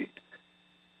Cayce.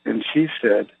 And she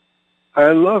said,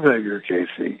 I love Edgar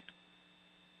Cayce.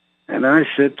 And I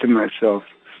said to myself,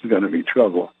 this is going to be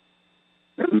trouble.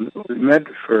 And we met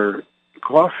for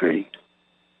coffee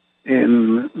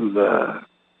in the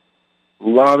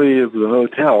lobby of the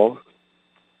hotel,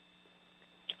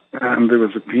 and there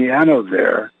was a piano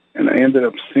there, and I ended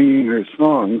up singing her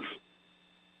songs,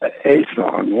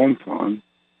 one song,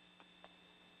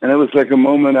 and it was like a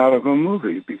moment out of a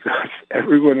movie because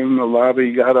everyone in the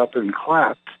lobby got up and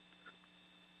clapped,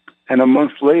 and a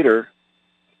month later,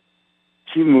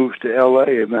 she moved to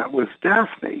L.A., and that was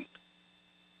Daphne.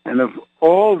 And of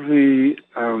all the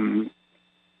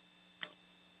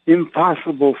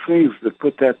impossible things that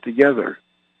put that together,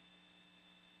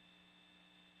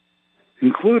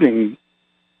 including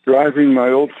driving my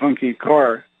old funky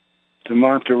car to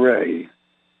Monterey,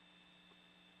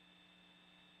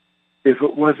 if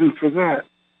it wasn't for that,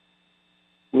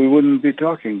 we wouldn't be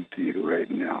talking to you right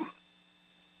now.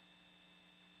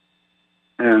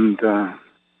 And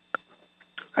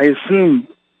I assume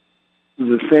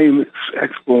the same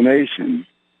explanation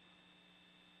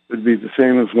would be the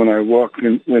same as when I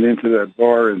went into that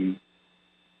bar in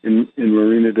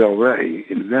Marina del Rey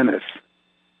in Venice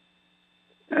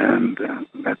and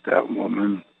met that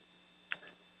woman.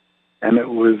 And it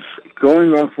was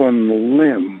going off on the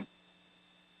limb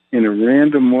in a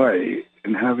random way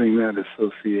and having that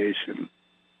association.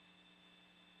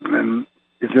 And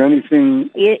is there anything...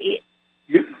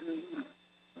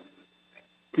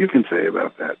 you can say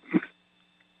about that?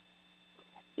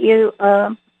 You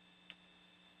had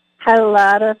a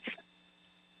lot of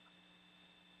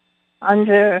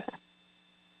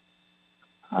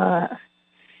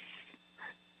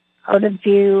out of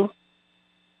view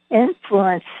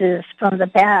influences from the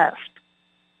past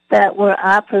that were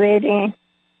operating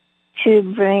to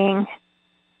bring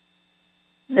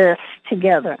this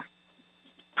together.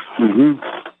 Mm-hmm.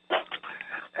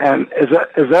 And as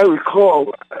I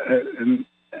recall,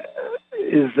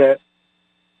 is that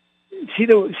she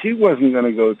wasn't going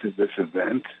to go to this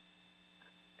event,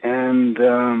 and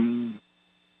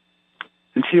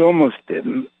she almost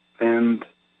didn't, and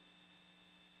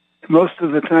most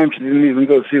of the time she didn't even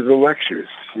go see the lectures.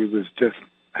 She was just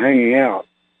hanging out,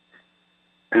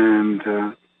 and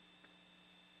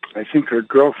I think her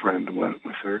girlfriend went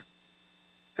with her,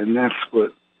 and that's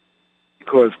what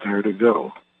caused her to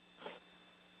go.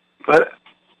 But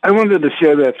I wanted to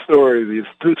share that story, these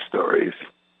two stories,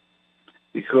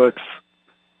 because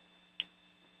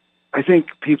I think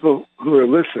people who are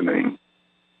listening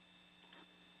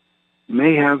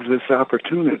may have this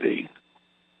opportunity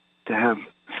to have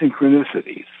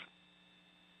synchronicities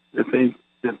that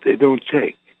they don't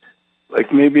take.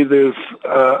 Like maybe there's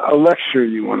a lecture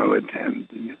you want to attend,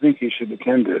 and you think you should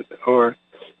attend it, or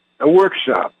a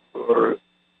workshop, or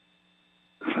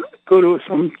go to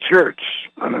some church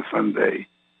on a Sunday,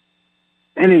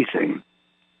 anything,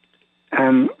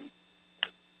 and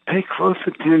pay close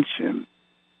attention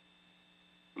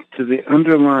to the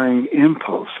underlying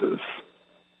impulses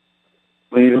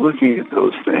when you're looking at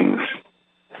those things,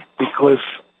 because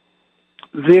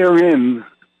therein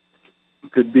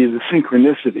could be the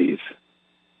synchronicities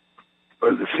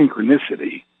or the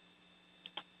synchronicity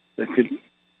that could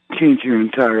change your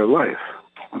entire life,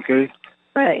 okay?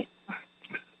 Right.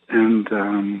 And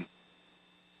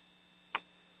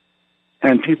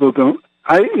people don't,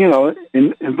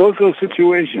 in both those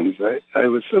situations, I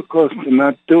was so close to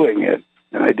not doing it,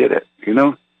 and I did it,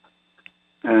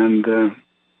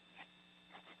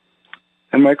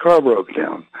 and my car broke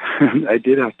down. I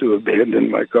did have to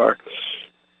abandon my car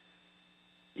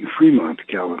in Fremont,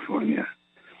 California.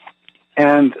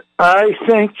 And I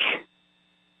think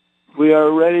we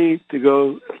are ready to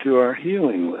go to our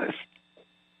healing list.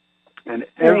 And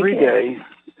every day,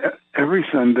 every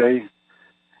Sunday,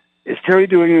 is Terry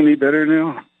doing any better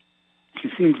now? She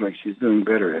seems like she's doing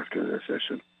better after the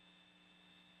session.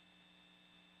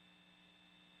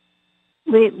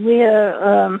 We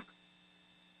are,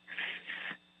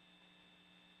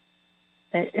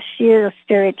 she is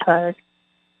very tired,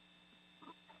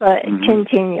 but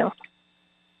continue.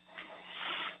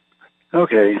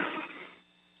 Okay.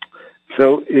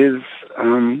 So is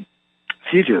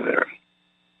CJ there?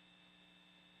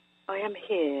 I am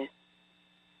here.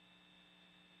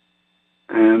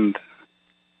 And,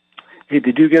 hey,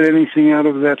 did you get anything out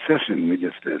of that session we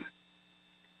just did?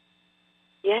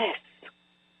 Yes.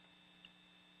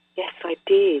 Yes, I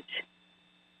did.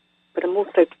 But I'm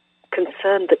also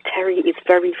concerned that Terry is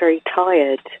very, very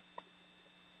tired.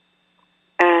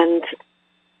 And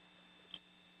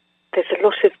there's a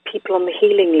lot of people on the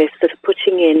healing list that are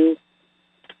putting in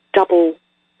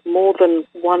more than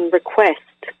one request.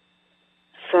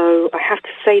 So I have to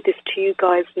say this to you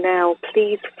guys now.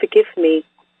 Please forgive me,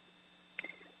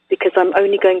 because I'm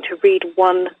only going to read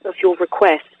one of your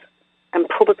requests, and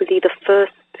probably the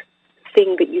first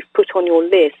thing that you've put on your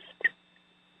list.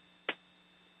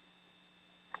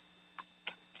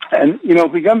 And,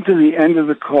 if we come to the end of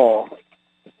the call,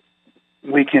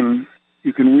 you can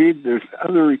read, there's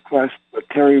other requests, but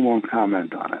Terry won't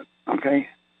comment on it, okay?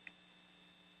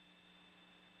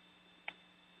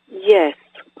 Yes.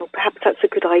 Well, perhaps that's a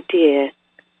good idea.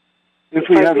 If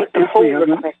we have,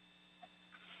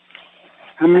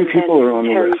 how many people are on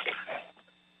the list?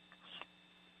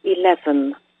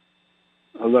 11.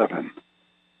 11.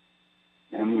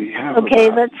 And we have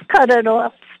let's cut it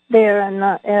off there and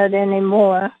not add any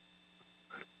more.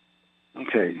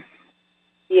 Okay.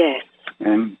 Yes.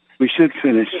 And we should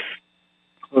finish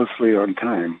closely on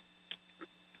time.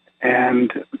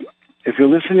 And if you're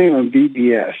listening on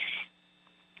BBS,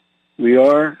 we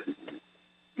are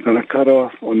going to cut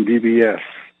off on BBS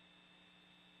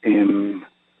in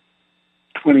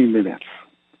 20 minutes.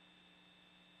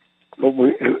 But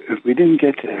if we didn't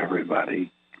get to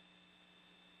everybody,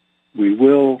 we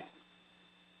will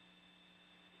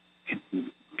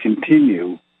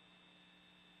continue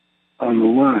on the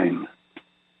line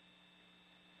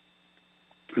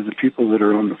for the people that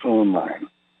are on the phone line.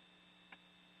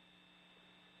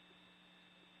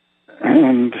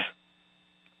 And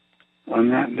on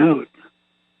that note,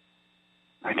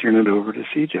 I turn it over to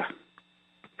CJ.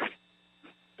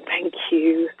 Thank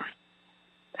you.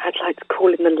 I'd like to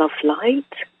call in the love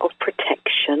light of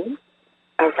protection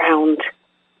around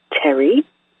Terry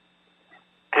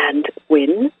and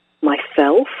Wynn,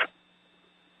 myself,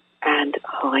 and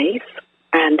Hive,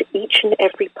 and each and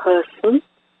every person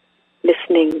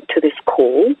listening to this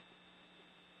call,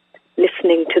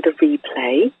 listening to the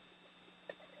replay,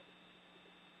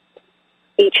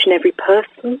 each and every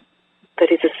person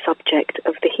that is a subject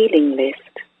of the healing list.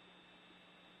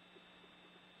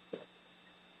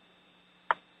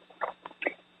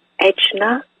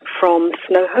 Edna from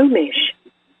Snohomish.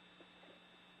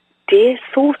 Dear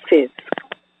sources,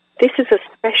 this is a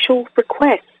special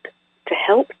request to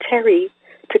help Terry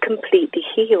to completely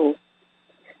heal.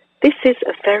 This is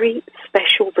a very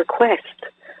special request,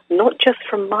 not just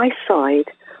from my side,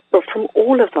 but from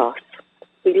all of us.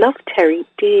 We love Terry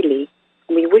dearly,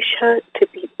 and we wish her to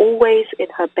be always in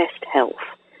her best health.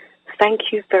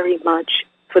 Thank you very much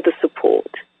for the support.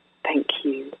 Thank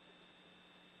you.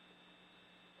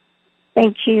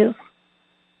 Thank you.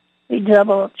 We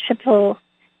double, triple,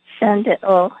 send it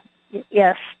all.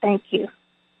 Yes, thank you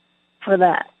for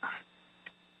that.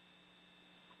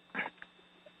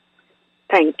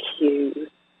 Thank you.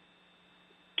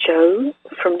 Joe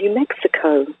from New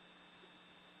Mexico.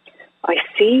 I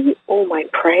see all my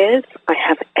prayers I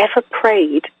have ever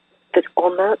prayed that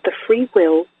honor the free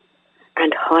will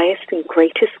and highest and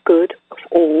greatest good of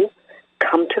all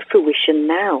come to fruition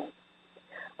now.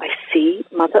 I see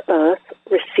Mother Earth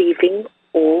receiving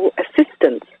all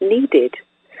assistance needed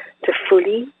to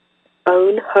fully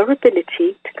own her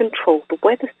ability to control the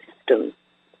weather system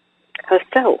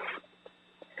herself.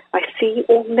 I see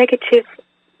all negative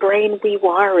brain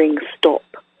rewiring stop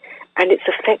and its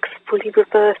effects fully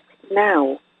reversed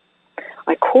now.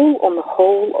 I call on the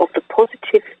whole of the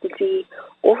positively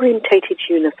orientated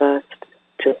universe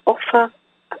to offer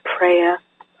a prayer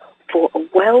for a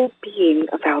well-being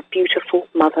of our beautiful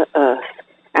Mother Earth,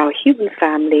 our human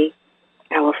family,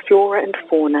 our flora and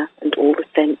fauna, and all the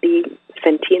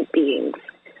sentient beings.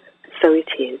 So it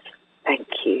is. Thank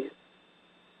you.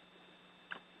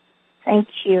 Thank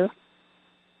you.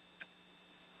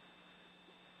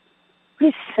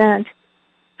 We send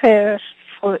prayers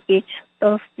for each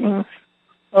of those things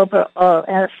over all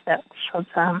aspects of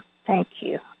them. Thank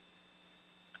you.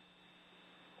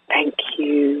 Thank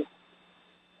you.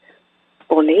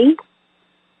 Bonnie,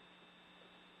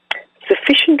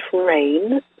 sufficient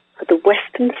rain for the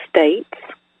western states.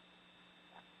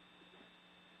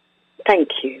 Thank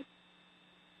you.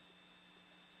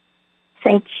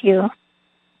 Thank you.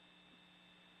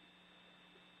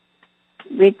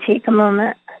 We take a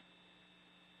moment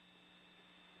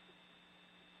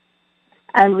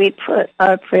and we put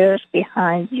our prayers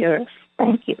behind yours.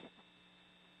 Thank you.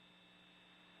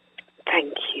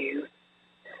 Thank you.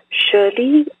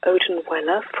 Shirley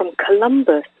Odenweller from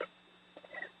Columbus.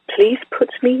 Please put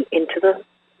me into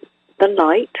the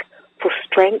light for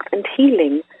strength and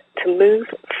healing to move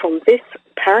from this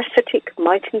parasitic,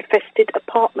 mite-infested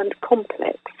apartment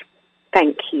complex.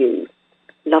 Thank you.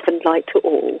 Love and light to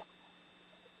all.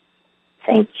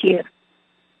 Thank you.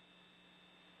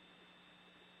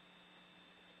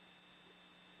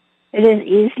 It is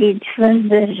easy to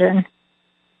envision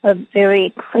a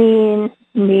very clean,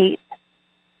 neat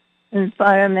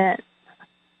environment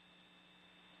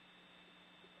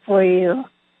for you.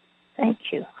 Thank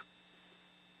you.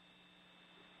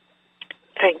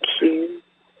 Thank you.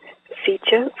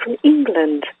 Sija from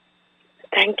England.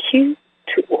 Thank you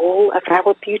to all of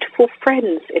our beautiful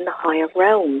friends in the higher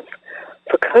realms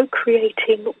for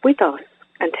co-creating with us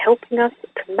and helping us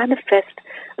to manifest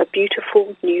a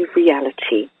beautiful new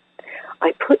reality.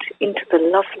 I put into the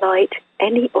love light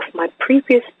any of my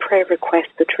previous prayer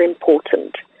requests that are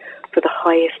important for the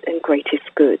highest and greatest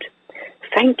good.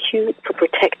 Thank you for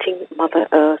protecting Mother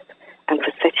Earth and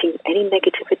for setting any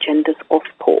negative agendas off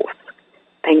course.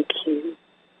 Thank you.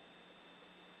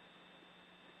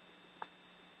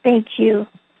 Thank you.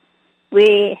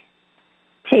 We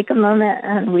take a moment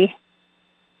and we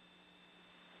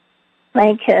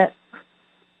blanket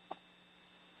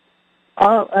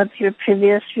all of your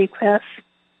previous requests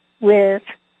with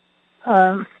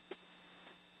the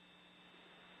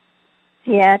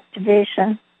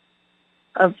activation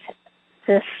of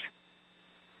this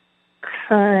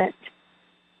current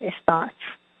response.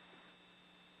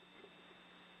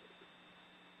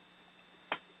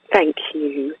 Thank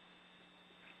you.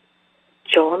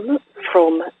 John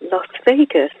from Las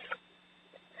Vegas.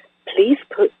 Please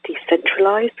put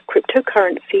decentralized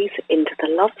cryptocurrencies into the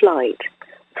love light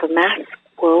for mass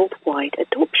worldwide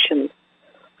adoption,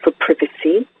 for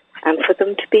privacy, and for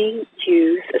them to be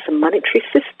used as a monetary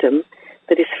system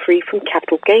that is free from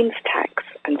capital gains tax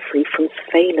and free from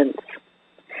surveillance.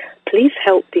 Please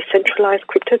help decentralized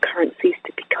cryptocurrencies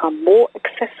to become more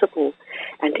accessible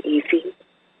and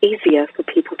easier for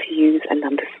people to use and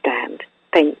understand.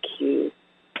 Thank you.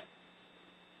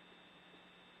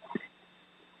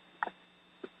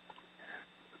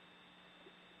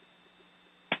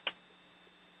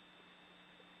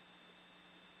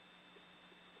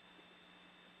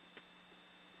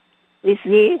 We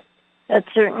see that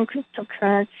certain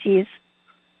cryptocurrencies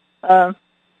are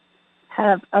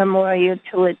more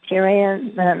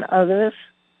utilitarian than others.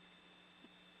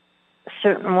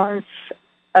 Certain ones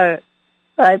are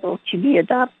liable to be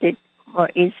adopted more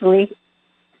easily.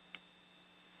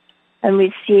 And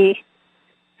we see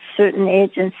certain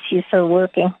agencies are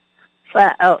working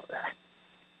flat out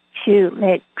to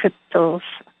make cryptos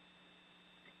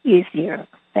easier.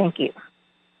 Thank you.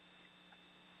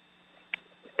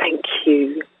 Thank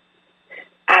you.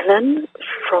 Alan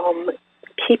from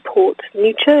Keyport,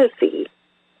 New Jersey.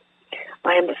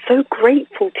 I am so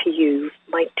grateful to you,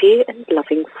 my dear and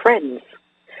loving friends.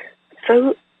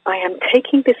 So I am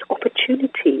taking this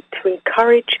opportunity to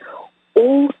encourage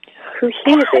all who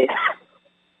hear this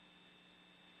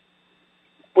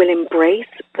will embrace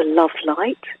the love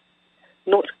light,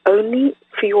 not only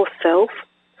for yourself,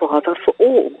 rather for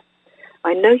all.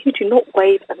 I know you do not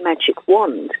wave a magic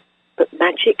wand, but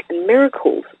magic and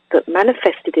miracles that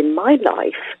manifested in my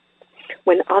life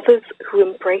when others who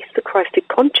embrace the Christed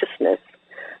consciousness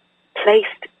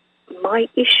placed my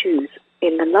issues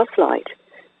in the love light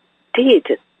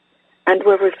did and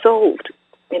were resolved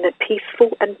in a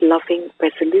peaceful and loving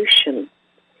resolution.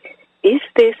 Is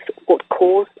this what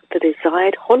caused the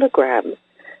desired hologram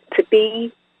to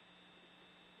be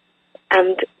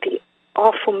and the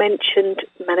aforementioned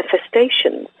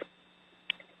manifestations?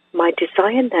 My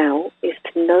desire now is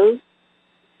to know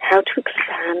how to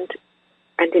expand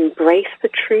and embrace the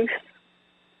truths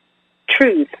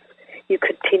you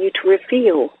continue to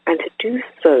reveal, and to do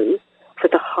so for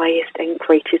the highest and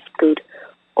greatest good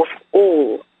of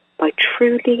all by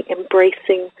truly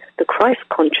embracing the Christ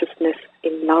consciousness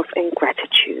in love and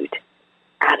gratitude.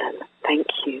 Alan, thank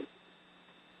you.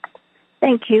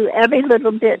 Thank you. Every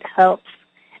little bit helps.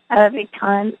 Every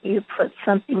time you put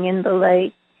something in the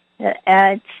light, it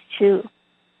adds to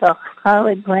the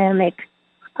hologramic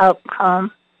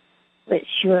outcome which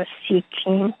you're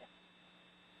seeking.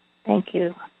 Thank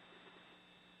you.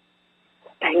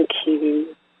 Thank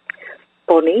you.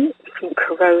 Bonnie from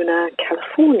Corona,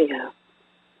 California.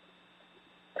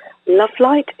 Love,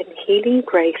 light, and healing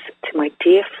grace to my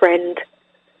dear friend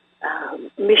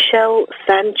Michelle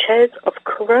Sanchez of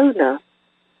Corona,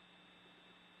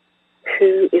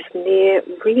 who is near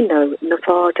Reno,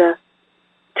 Nevada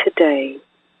today.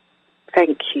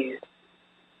 Thank you.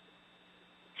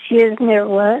 She is near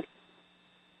what?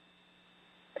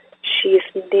 She is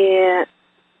near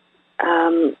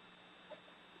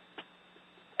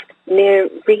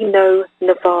Reno,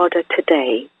 Nevada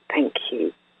today. Thank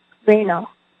you. Reno.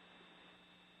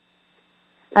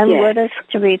 And yes. What is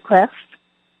to request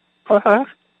for her?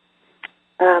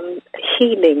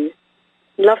 Healing.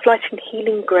 Love, light, and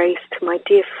healing grace to my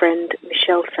dear friend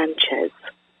Michelle Sanchez.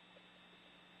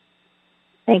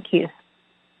 Thank you.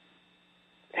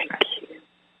 Thank you.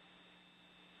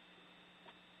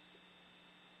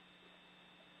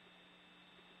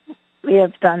 We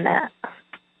have done that.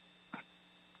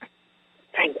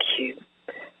 Thank you.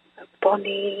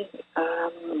 Bonnie,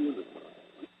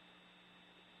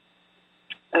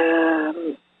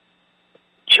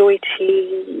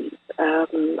 Joyty,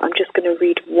 I'm just going to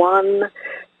read one.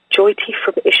 Joyty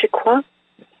from Issaquah.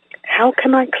 How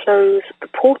can I close the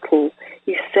portal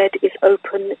you said is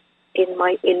open in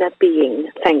my inner being?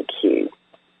 Thank you.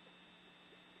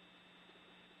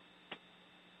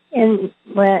 In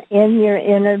your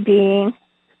inner being,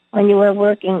 when you are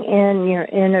working in your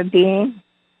inner being,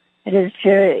 it is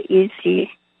very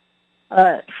easy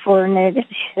for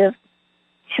negative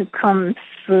to come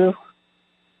through.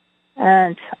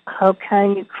 And how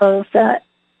can you close that?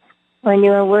 When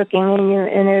you are working in your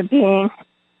inner being,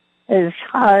 it is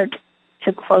hard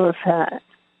to close that.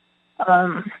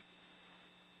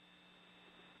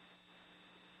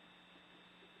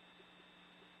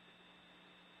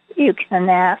 You can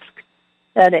ask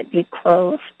that it be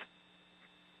closed,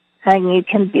 and you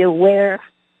can be aware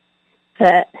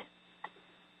that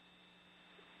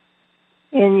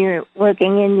in your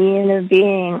working in the inner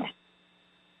being,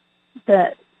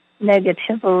 that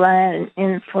negative aligned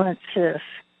influences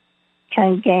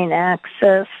can gain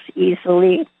access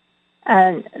easily,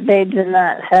 and they do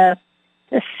not have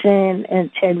the same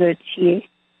integrity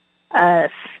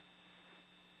as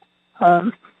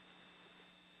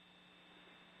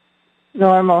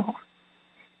normal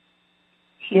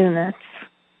humans.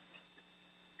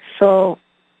 So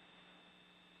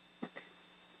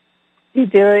be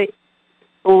very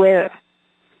aware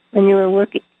when you are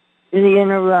working in the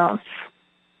inner realms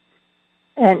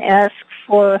and ask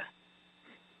for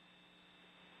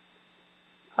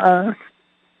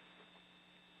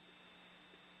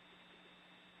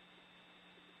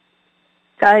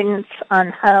guidance on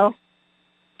how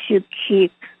to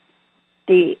keep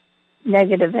the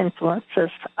negative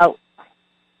influences out.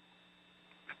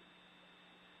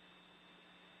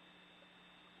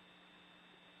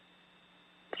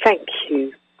 Thank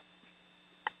you.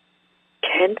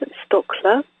 Ken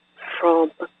Stockler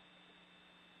from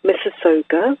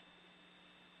Mississauga.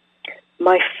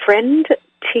 My friend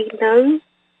Tino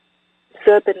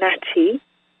Zerbinati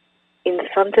in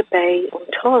Thunder Bay,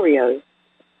 Ontario,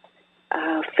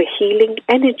 for healing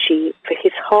energy for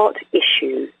his heart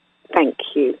issue. Thank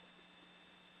you.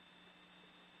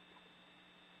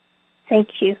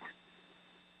 Thank you.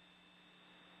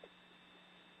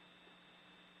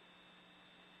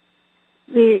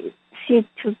 We seek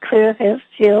to clear his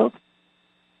field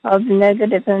of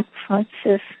negative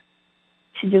influences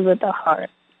to do with the heart.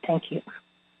 Thank you.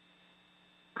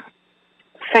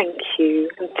 Thank you.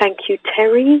 And thank you,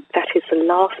 Terry. That is the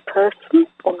last person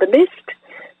on the list.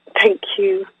 Thank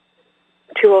you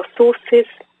to our sources.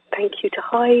 Thank you to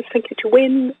Hive. Thank you to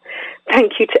Wynn.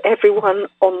 Thank you to everyone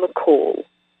on the call.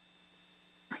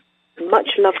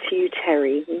 Much love to you,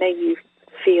 Terry. May you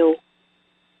feel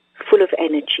full of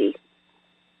energy.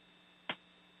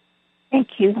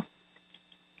 Thank you.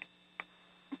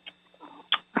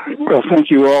 Well, thank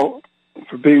you all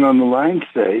for being on the line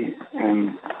today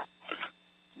and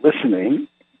listening.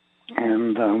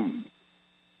 And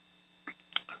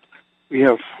we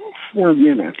have 4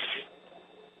 minutes.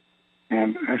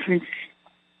 And I think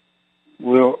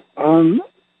we'll unmute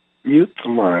the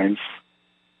lines.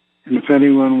 And if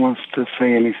anyone wants to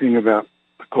say anything about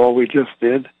the call we just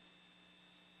did,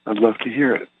 I'd love to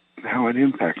hear it, how it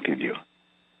impacted you.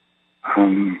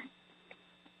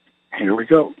 Here we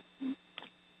go.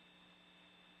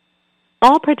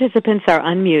 All participants are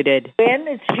unmuted. Ben,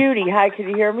 it's Judy. Hi, can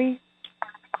you hear me?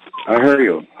 I hear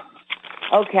you.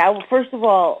 Okay, well, first of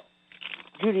all,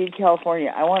 Judy in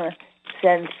California, I want to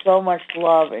send so much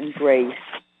love and grace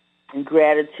and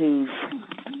gratitude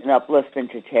and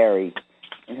upliftment to Terry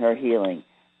in her healing.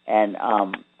 And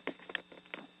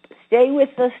stay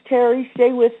with us, Terry.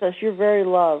 Stay with us. You're very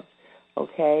loved,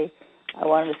 okay? I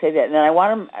wanted to say that. And then I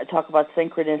want to talk about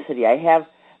synchronicity. I have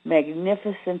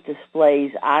magnificent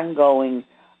displays ongoing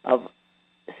of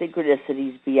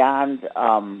synchronicities beyond.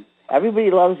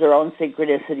 Everybody loves their own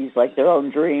synchronicities, like their own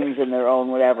dreams and their own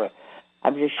whatever.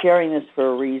 I'm just sharing this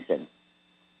for a reason.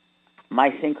 My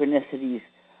synchronicities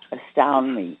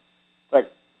astound me.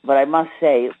 But I must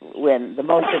say, when the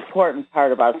most important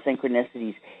part about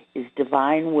synchronicities is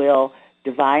divine will,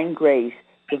 divine grace,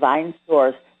 divine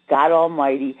source, God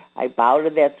Almighty. I bow to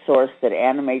that source that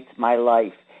animates my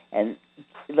life and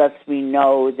lets me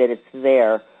know that it's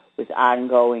there with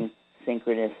ongoing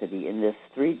synchronicity in this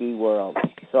 3D world.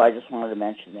 So I just wanted to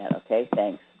mention that, okay?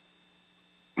 Thanks.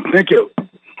 Thank you.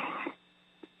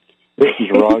 This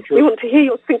is Roger. We want to hear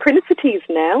your synchronicities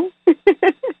now.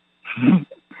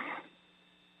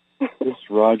 This is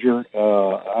Roger.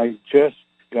 I just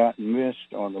got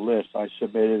missed on the list. I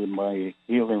submitted my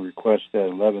healing request at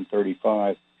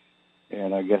 11:35,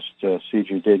 and I guess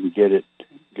CJ didn't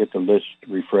get the list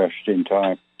refreshed in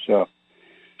time. So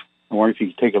I wonder if you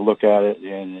could take a look at it,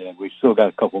 and we still got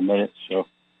a couple minutes, so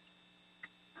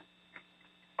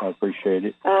I appreciate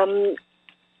it.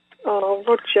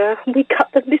 Roger, we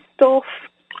cut the list off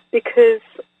because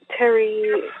Terry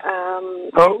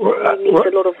needs a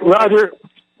lot of...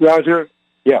 Roger.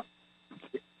 Yeah.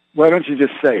 Why don't you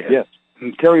just say it? Yes.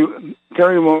 And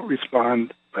Terry won't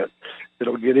respond, but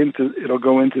it'll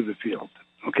go into the field.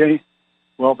 Okay?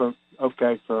 Well,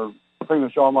 okay. For pretty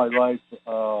much all my life,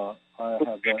 I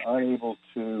have been unable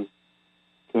to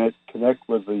connect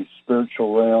with the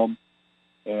spiritual realm,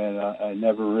 and I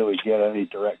never really get any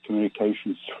direct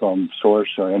communications from Source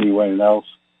or anyone else.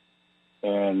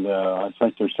 And I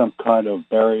think there's some kind of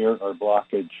barrier or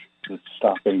blockage that's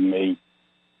stopping me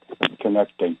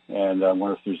connecting. And I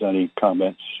wonder if there's any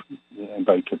comments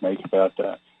anybody could make about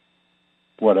that,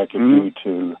 what I could do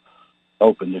to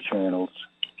open the channels.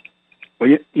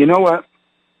 Well, you know what?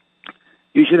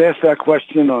 You should ask that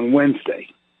question on Wednesday,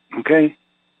 okay?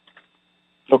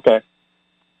 Okay.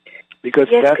 Because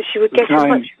you would get a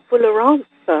much fuller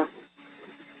answer.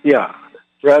 Yeah,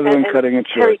 rather than cutting it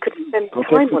short. Terry could spend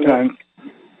time on it.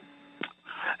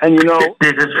 And you know,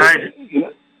 this is right.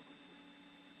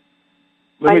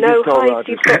 I know, Hyde,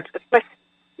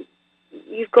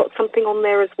 you've got something on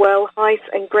there as well. Heis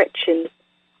and Gretchen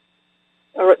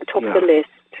are at the top of the list.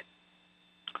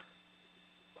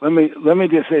 Let me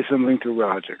just say something to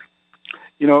Roger.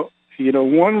 You know,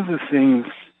 one of the things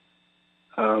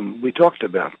we talked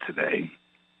about today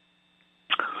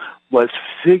was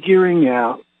figuring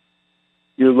out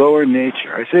your lower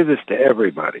nature. I say this to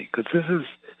everybody because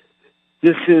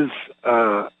this is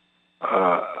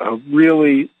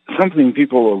really something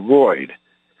people avoid,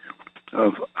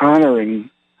 of honoring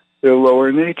their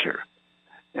lower nature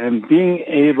and being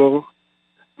able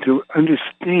to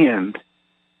understand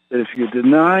that if you're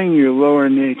denying your lower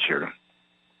nature,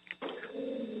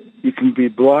 you can be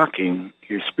blocking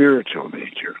your spiritual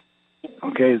nature.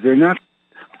 Okay? They're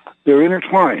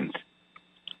intertwined.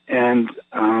 And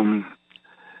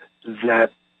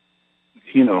that,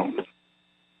 you know,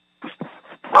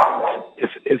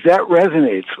 if that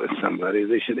resonates with somebody,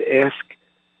 they should ask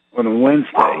on a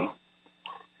Wednesday.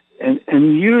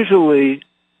 And usually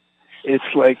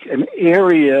it's like an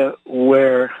area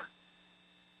where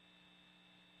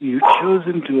you've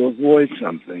chosen to avoid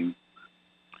something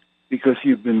because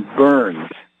you've been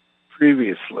burned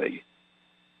previously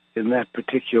in that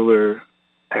particular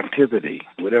activity,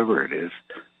 whatever it is.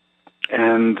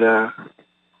 And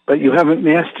but you haven't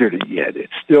mastered it yet.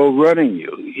 It's still running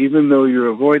you. Even though you're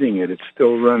avoiding it, it's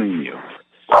still running you.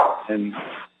 And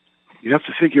you have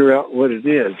to figure out what it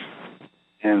is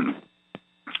and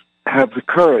have the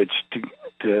courage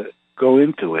to go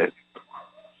into it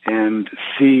and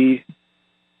see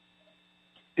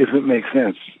if it makes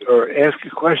sense, or ask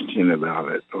a question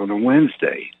about it on a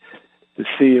Wednesday to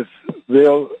see if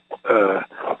they'll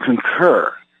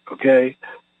concur, okay,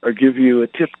 or give you a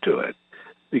tip to it.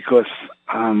 Because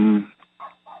I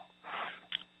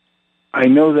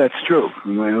know that's true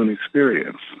from my own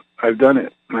experience. I've done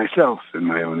it myself in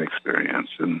my own experience,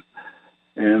 and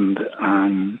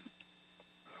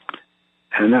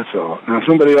that's all. Now,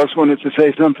 somebody else wanted to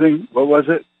say something. What was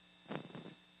it?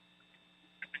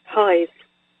 Heis.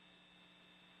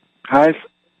 Heis?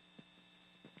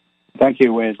 Thank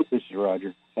you, Wynn. This is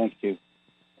Roger. Thank you.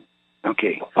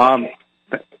 Okay.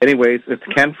 Anyways, it's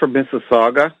Ken from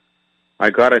Mississauga. I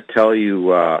got to tell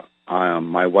you,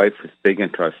 my wife is big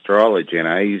into astrology, and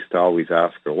I used to always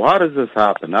ask her, well, how does this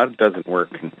happen? How does it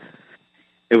work? And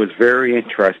it was very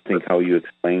interesting how you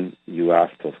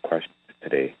asked those questions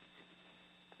today.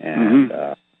 And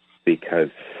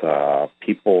because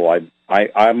people,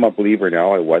 I'm a believer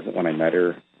now. I wasn't when I met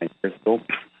her 10 years ago.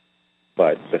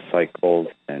 But the cycles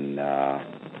and, no,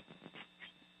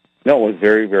 it was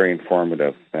very, very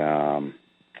informative.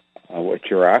 What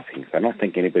you're asking, I don't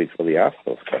think anybody's really asked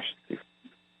those questions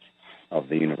of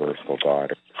the universal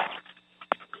God.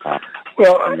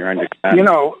 Well, you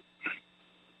know,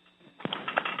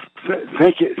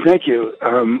 thank you.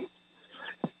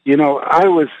 You know, I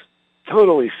was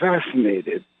totally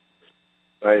fascinated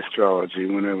by astrology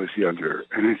when I was younger,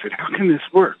 and I said, "How can this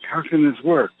work? How can this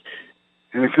work?"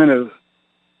 And it kind of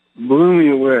blew me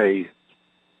away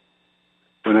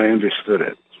when I understood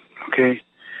it. Okay,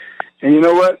 and you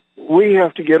know what? We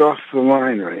have to get off the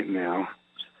line right now.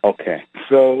 Okay.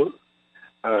 So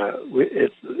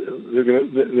they're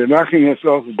knocking us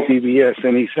off of PBS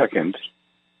any second.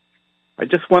 I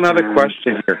just one other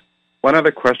question here. One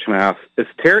other question I ask: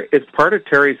 is part of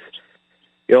Terry's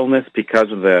illness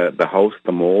because of the house,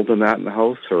 the mold in the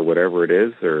house, or whatever it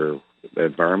is, or the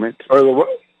environment, or the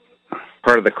what?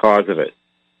 Part of the cause of it?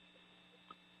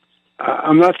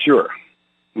 I'm not sure.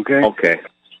 Okay. Okay.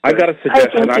 I got a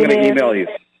suggestion. I'm going to email you.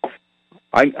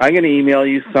 I'm going to email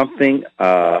you something.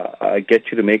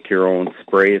 Get you to make your own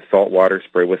spray, saltwater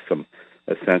spray with some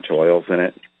essential oils in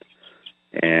it.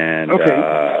 And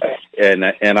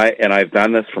and I've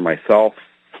done this for myself,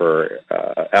 for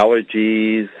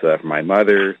allergies, for my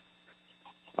mother.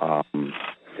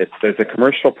 There's a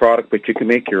commercial product, but you can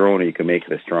make your own, or you can make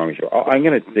it as strong as you. I'm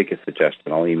going to make a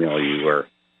suggestion. I'll email you or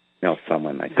email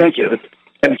someone. Thank you.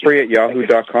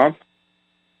 Winfrey@yahoo.com.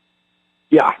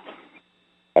 Yeah.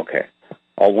 Okay.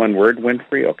 All one word,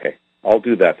 Winfrey? Okay. I'll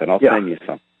do that then. I'll send you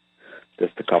some.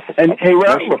 Just a couple. And hey,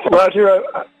 Roger,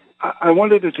 I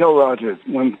wanted to tell Roger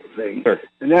one thing. Sure.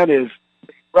 And that is,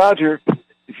 Roger,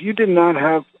 if you did not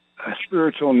have a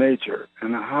spiritual nature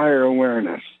and a higher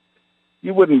awareness,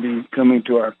 you wouldn't be coming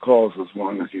to our calls as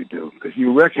long as you do, because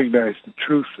you recognize the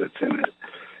truth that's in it.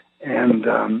 And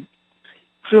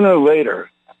sooner or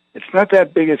later, it's not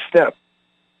that big a step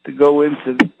to go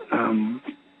into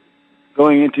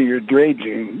going into your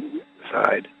daydream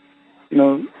side, you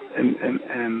know,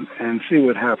 and see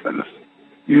what happens.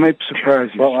 You might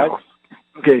surprise yourself.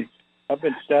 Okay. I've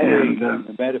been studying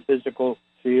the metaphysical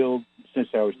field since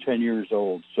I was 10 years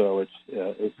old, so it's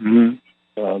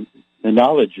the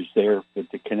knowledge is there, but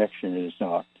the connection is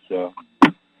not. So,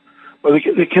 well,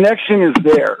 the connection is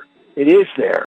there. It is there.